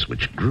luminescence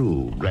which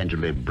grew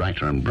gradually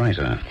brighter and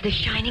brighter. The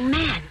shining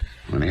man.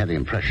 When he had the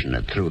impression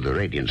that through the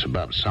radiance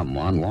above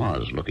someone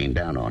was looking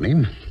down on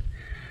him,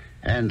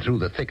 and through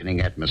the thickening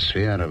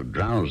atmosphere of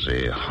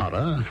drowsy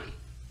horror,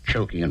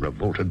 choking and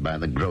revolted by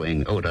the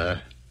growing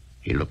odor,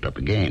 he looked up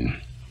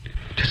again.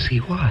 To see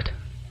what?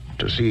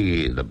 To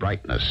see the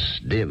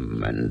brightness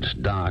dim and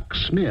dark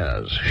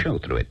smears show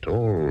through it,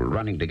 all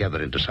running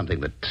together into something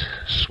that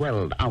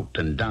swelled out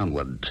and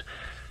downward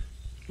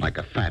like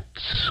a fat,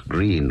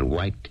 green,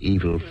 white,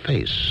 evil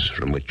face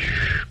from which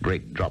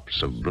great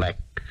drops of black,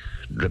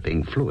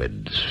 dripping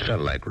fluids fell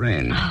like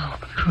rain. Oh,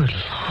 good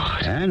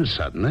Lord. And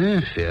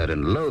suddenly, fear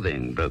and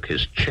loathing broke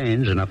his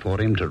chains enough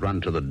for him to run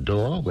to the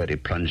door, where he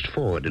plunged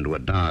forward into a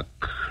dark,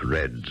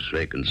 red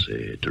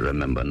vacancy to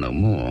remember no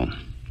more.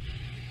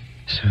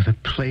 So the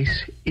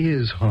place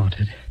is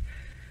haunted.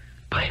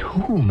 By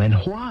whom and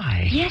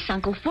why? Yes,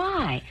 Uncle,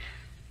 why?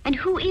 And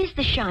who is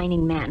the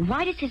shining man?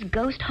 Why does his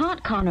ghost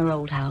haunt Connor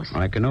Old House?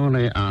 I can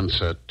only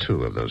answer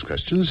two of those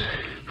questions.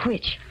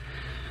 Which?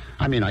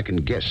 I can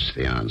guess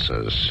the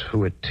answers,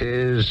 who it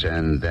is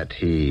and that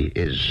he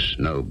is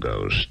no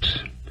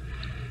ghost.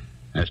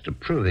 As to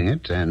proving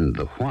it and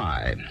the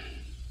why,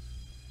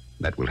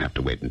 that will have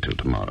to wait until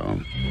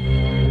tomorrow.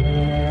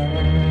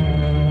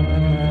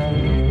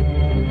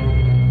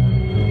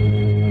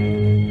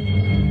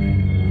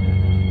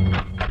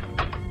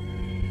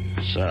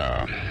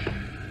 So,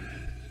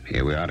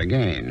 here we are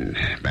again,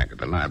 back at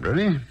the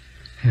library.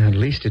 At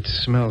least it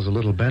smells a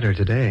little better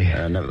today.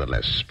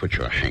 Nevertheless, put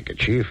your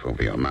handkerchief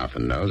over your mouth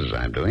and nose, as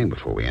I'm doing,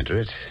 before we enter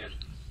it.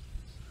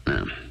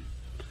 Now,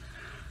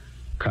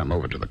 come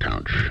over to the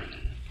couch.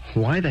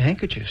 Why the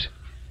handkerchiefs?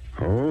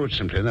 Oh, it's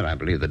simply that I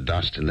believe the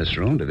dust in this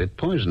room did it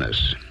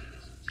poisonous.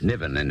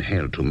 Niven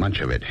inhaled too much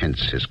of it,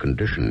 hence his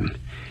condition.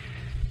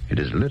 It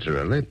is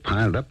literally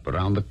piled up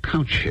around the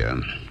couch here.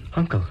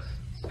 Uncle,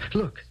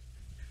 look.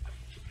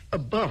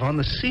 Above on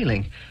the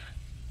ceiling,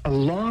 a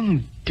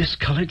long,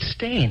 discolored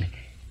stain.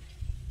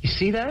 You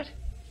see that?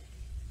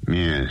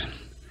 Yes.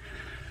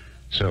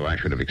 So I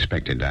should have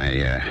expected.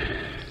 I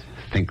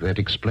think that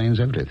explains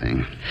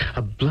everything.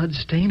 A blood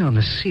stain on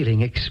the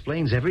ceiling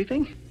explains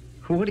everything?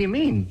 What do you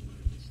mean?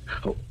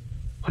 Oh,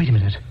 Wait a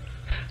minute.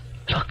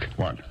 Look.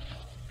 What?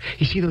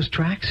 You see those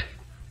tracks?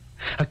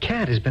 A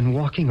cat has been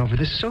walking over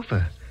this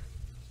sofa.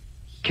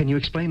 Can you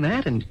explain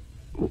that? And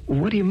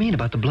what do you mean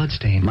about the blood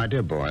stain? My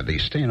dear boy, the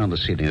stain on the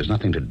ceiling has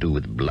nothing to do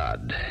with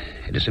blood.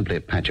 It is simply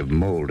a patch of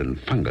mold and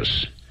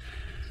fungus.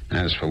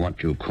 As for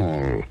what you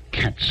call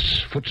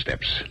cat's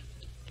footsteps,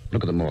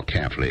 look at them more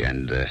carefully,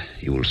 and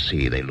you will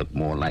see they look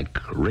more like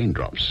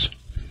raindrops.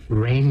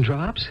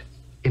 Raindrops?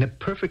 In a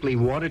perfectly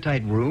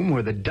watertight room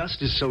where the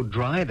dust is so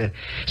dry the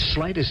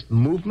slightest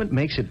movement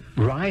makes it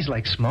rise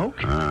like smoke?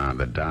 Ah,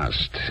 the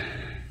dust.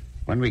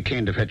 When we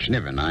came to fetch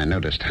Niven, I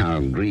noticed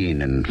how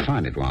green and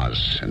fine it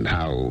was, and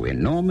how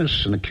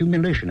enormous an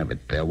accumulation of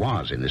it there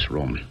was in this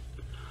room.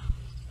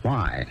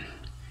 Why?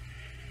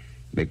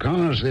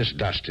 Because this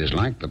dust is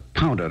like the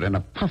powder in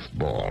a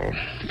puffball,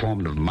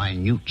 formed of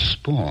minute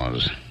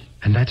spores.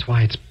 And that's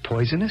why it's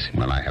poisonous?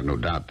 Well, I have no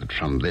doubt that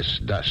from this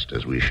dust,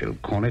 as we shall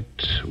call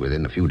it,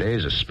 within a few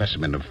days a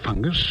specimen of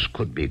fungus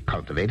could be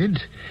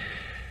cultivated,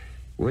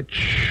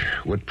 which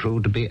would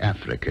prove to be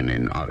African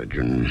in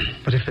origin.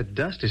 But if the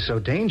dust is so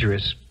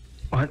dangerous,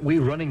 aren't we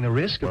running the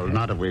risk of... Well,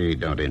 not if we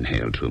don't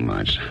inhale too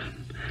much.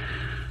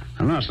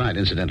 And last night,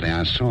 incidentally,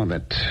 I saw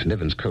that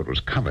Niven's coat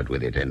was covered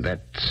with it, and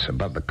that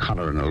above the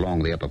collar and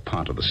along the upper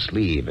part of the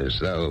sleeve, as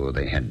though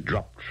they had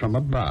dropped from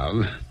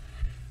above,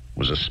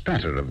 was a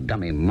spatter of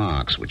gummy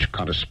marks which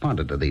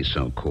corresponded to these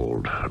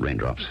so-called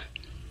raindrops.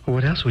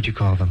 What else would you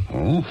call them?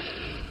 Oh,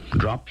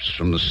 drops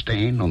from the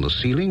stain on the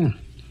ceiling,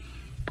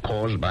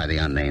 caused by the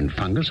unnamed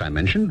fungus I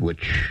mentioned,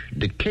 which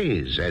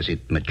decays as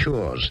it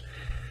matures,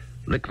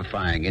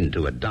 liquefying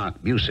into a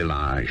dark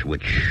mucilage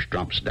which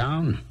drops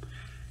down,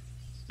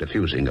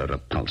 diffusing a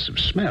repulsive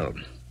smell,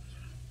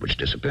 which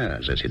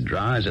disappears as it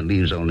dries and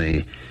leaves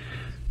only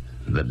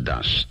the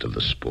dust of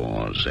the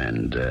spores.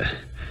 And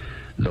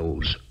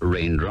those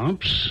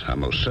raindrops are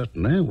most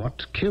certainly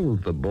what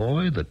killed the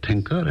boy, the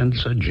tinker, and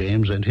Sir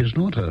James and his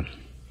daughter.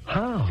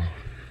 How?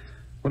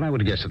 Well, I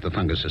would guess that the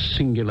fungus is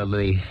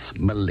singularly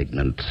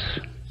malignant,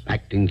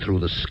 acting through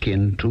the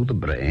skin to the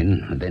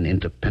brain, and then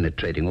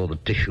interpenetrating all the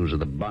tissues of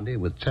the body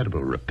with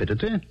terrible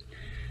rapidity,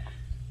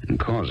 and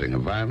causing a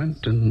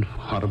violent and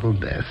horrible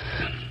death.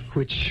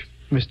 Which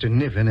Mr.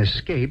 Niven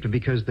escaped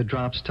because the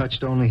drops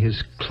touched only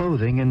his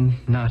clothing and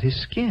not his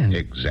skin.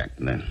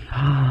 Exactly.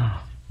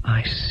 Ah,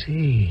 I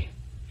see.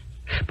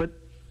 But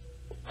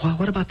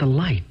what about the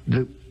light?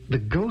 The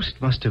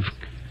ghost must have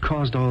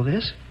caused all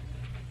this?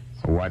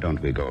 Why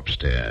don't we go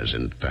upstairs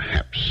and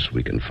perhaps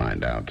we can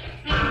find out.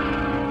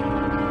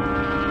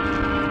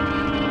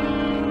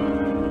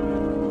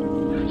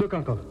 Look,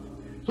 Uncle.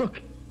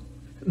 Look.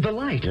 The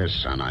light. Yes,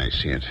 son, I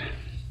see it.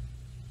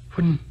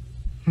 Well,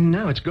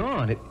 now it's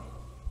gone.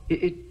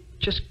 It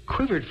just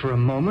quivered for a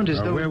moment as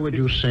though... Where would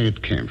you say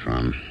it came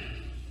from?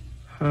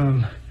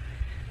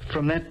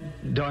 From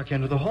that dark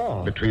end of the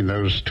hall. Between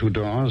those two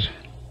doors?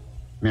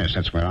 Yes,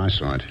 that's where I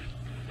saw it.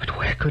 But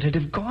where could it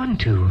have gone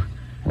to?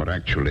 What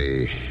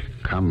actually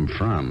come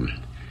from?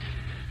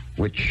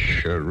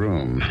 Which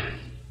room?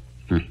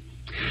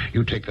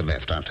 You take the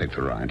left, I'll take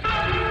the right.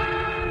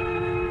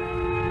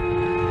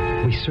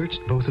 We searched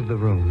both of the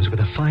rooms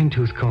with a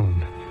fine-tooth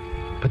comb,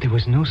 but there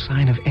was no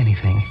sign of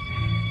anything.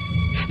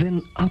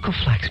 Then Uncle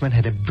Flaxman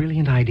had a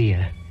brilliant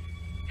idea.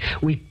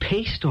 We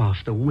paced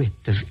off the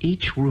width of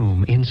each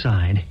room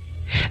inside,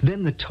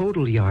 then the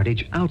total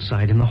yardage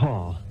outside in the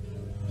hall.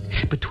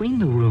 Between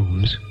the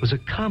rooms was a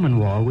common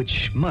wall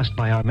which must,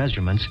 by our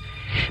measurements,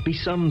 be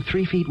some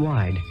 3 feet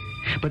wide,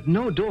 but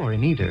no door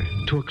in either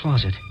to a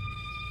closet.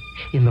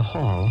 In the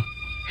hall,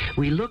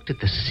 we looked at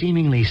the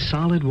seemingly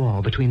solid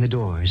wall between the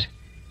doors.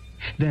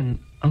 Then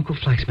Uncle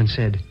Flaxman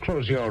said,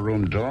 Close your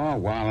room door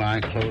while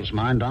I close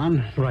mine,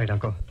 Don. Right,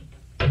 Uncle.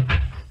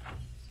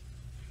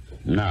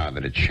 Now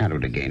that it's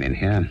shadowed again in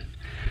here,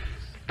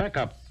 back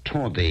up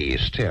toward the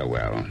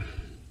stairwell.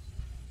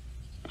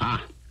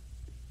 Ah,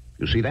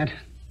 you see that?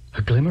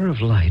 A glimmer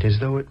of light as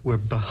though it were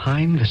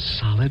behind the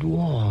solid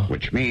wall.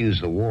 Which means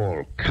the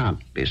wall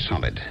can't be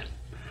solid.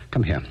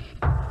 Come here.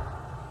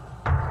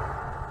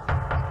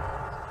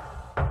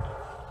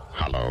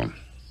 Hello.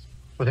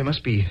 Well, there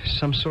must be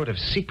some sort of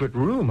secret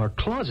room or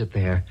closet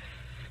there.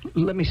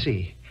 Let me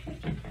see.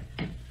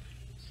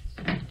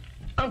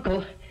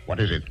 Uncle. What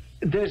is it?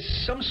 There's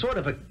some sort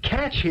of a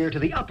catch here to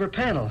the upper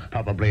panel.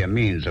 Probably a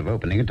means of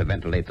opening it to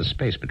ventilate the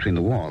space between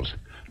the walls.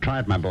 Try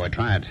it, my boy,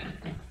 try it.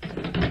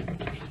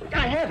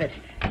 I have it.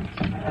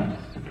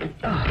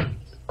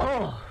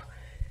 Oh,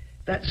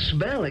 that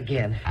smell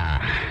again.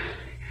 Ah,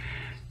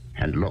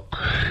 and look.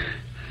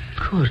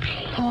 Good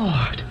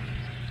Lord.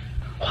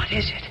 What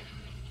is it?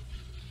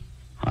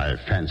 I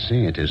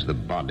fancy it is the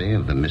body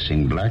of the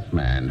missing black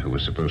man who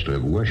was supposed to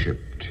have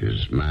worshipped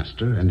his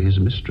master and his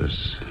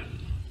mistress.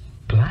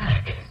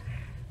 Black?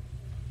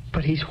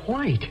 But he's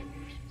white.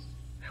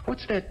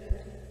 What's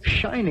that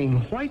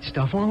shining white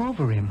stuff all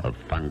over him? A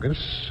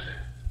fungus.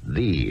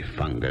 The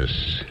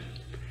fungus.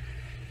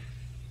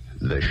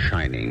 The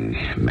shining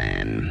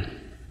man,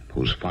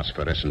 whose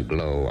phosphorescent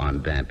glow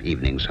on damp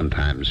evenings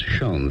sometimes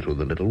shone through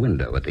the little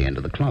window at the end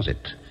of the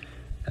closet,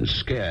 and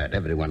scared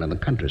everyone in the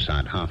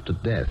countryside half to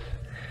death.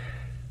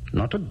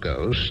 Not a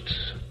ghost,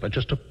 but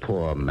just a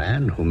poor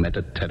man who met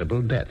a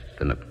terrible death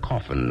in a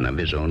coffin of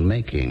his own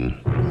making.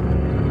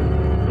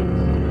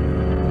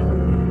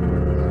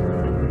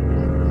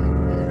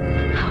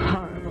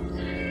 How horrible.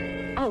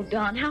 Oh,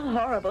 Don, how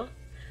horrible.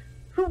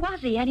 Who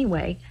was he,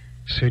 anyway?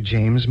 Sir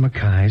James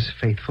Mackay's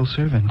faithful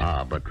servant.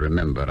 Ah, but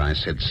remember, I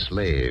said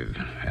slave,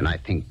 and I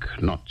think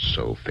not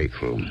so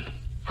faithful.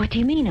 What do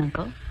you mean,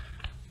 Uncle?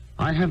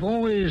 I have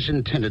always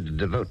intended to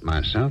devote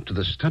myself to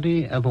the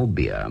study of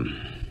obeah.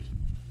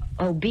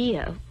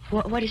 Obeah?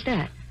 What is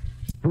that?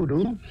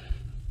 Voodoo,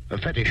 a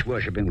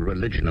fetish-worshipping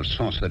religion of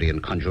sorcery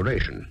and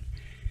conjuration.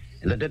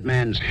 In the dead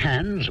man's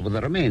hands were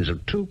the remains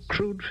of two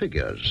crude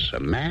figures, a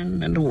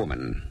man and a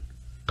woman,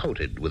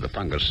 coated with the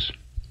fungus.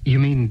 You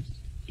mean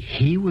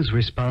he was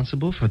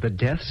responsible for the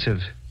deaths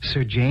of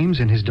Sir James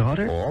and his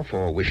daughter? Or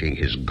for wishing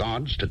his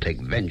gods to take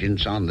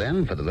vengeance on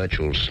them for the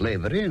virtual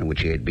slavery in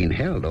which he had been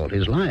held all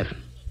his life.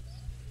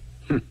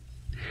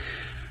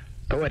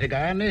 Poetic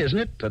irony, isn't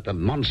it, that the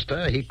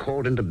monster he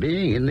called into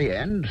being in the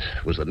end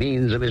was the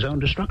means of his own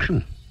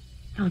destruction?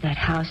 Oh, that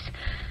house.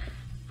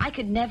 I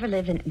could never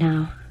live in it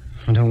now.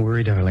 Don't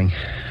worry, darling.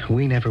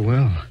 We never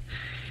will.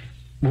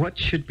 What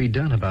should be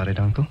done about it,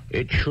 Uncle?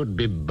 It should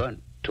be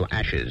burnt to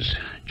ashes,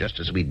 just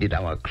as we did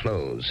our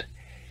clothes.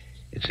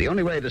 It's the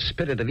only way the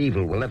spirit of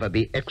evil will ever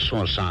be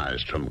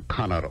exorcised from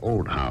Connor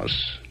Old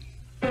House.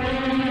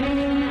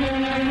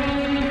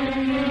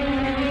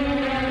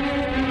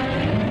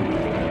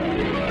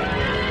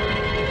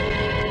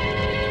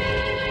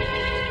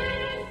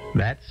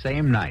 That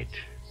same night,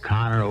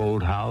 Connor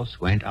Old House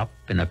went up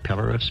in a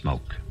pillar of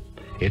smoke,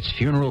 its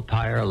funeral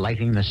pyre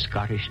lighting the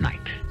Scottish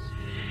night.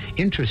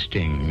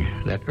 Interesting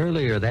that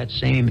earlier that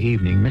same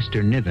evening,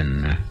 Mr.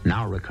 Niven,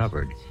 now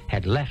recovered,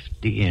 had left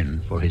the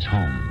inn for his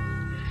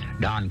home.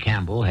 Don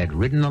Campbell had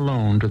ridden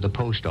alone to the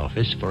post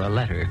office for a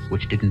letter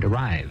which didn't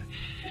arrive,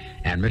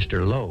 and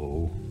Mr.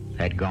 Lowe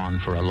had gone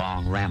for a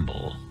long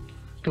ramble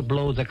to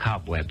blow the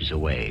cobwebs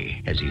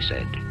away, as he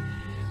said.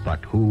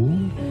 But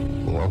who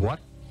or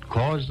what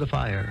caused the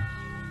fire,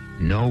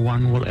 no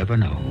one will ever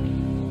know.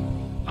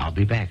 I'll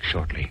be back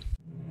shortly.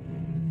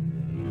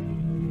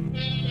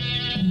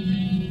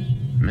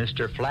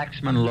 Mr.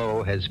 Flaxman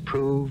Lowe has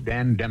proved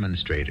and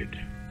demonstrated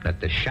that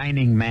the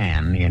shining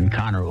man in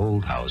Connor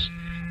Old House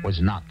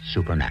was not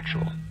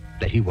supernatural,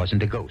 that he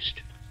wasn't a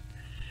ghost.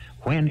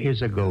 When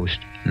is a ghost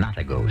not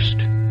a ghost?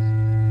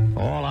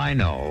 All I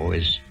know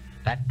is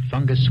that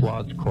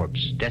fungus-swathed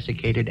corpse,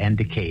 desiccated and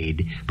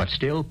decayed, but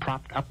still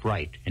propped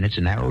upright in its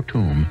narrow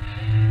tomb,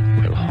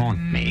 will haunt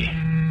me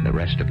the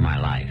rest of my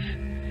life.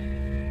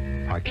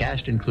 Our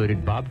cast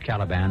included Bob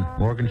Kaliban,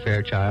 Morgan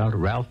Fairchild,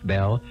 Ralph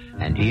Bell,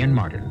 and Ian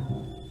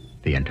Martin.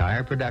 The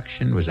entire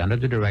production was under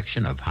the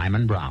direction of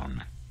Hyman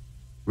Brown.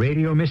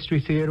 Radio Mystery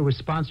Theater was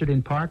sponsored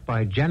in part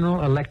by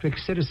General Electric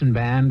Citizen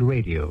Band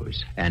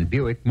Radios and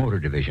Buick Motor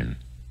Division.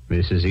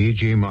 This is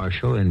E.G.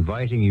 Marshall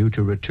inviting you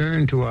to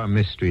return to our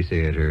Mystery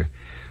Theater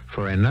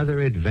for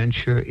another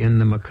adventure in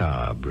the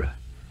macabre.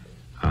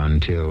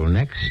 Until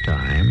next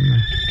time,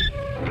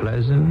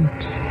 pleasant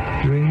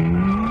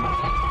dreams.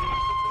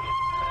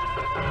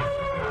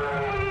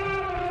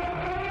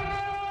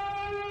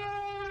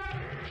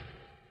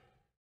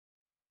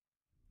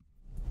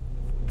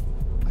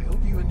 I hope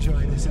you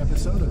enjoyed this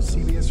episode of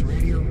CBS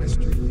Radio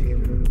Mystery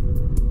Theater.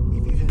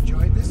 If you've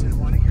enjoyed this and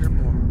want to hear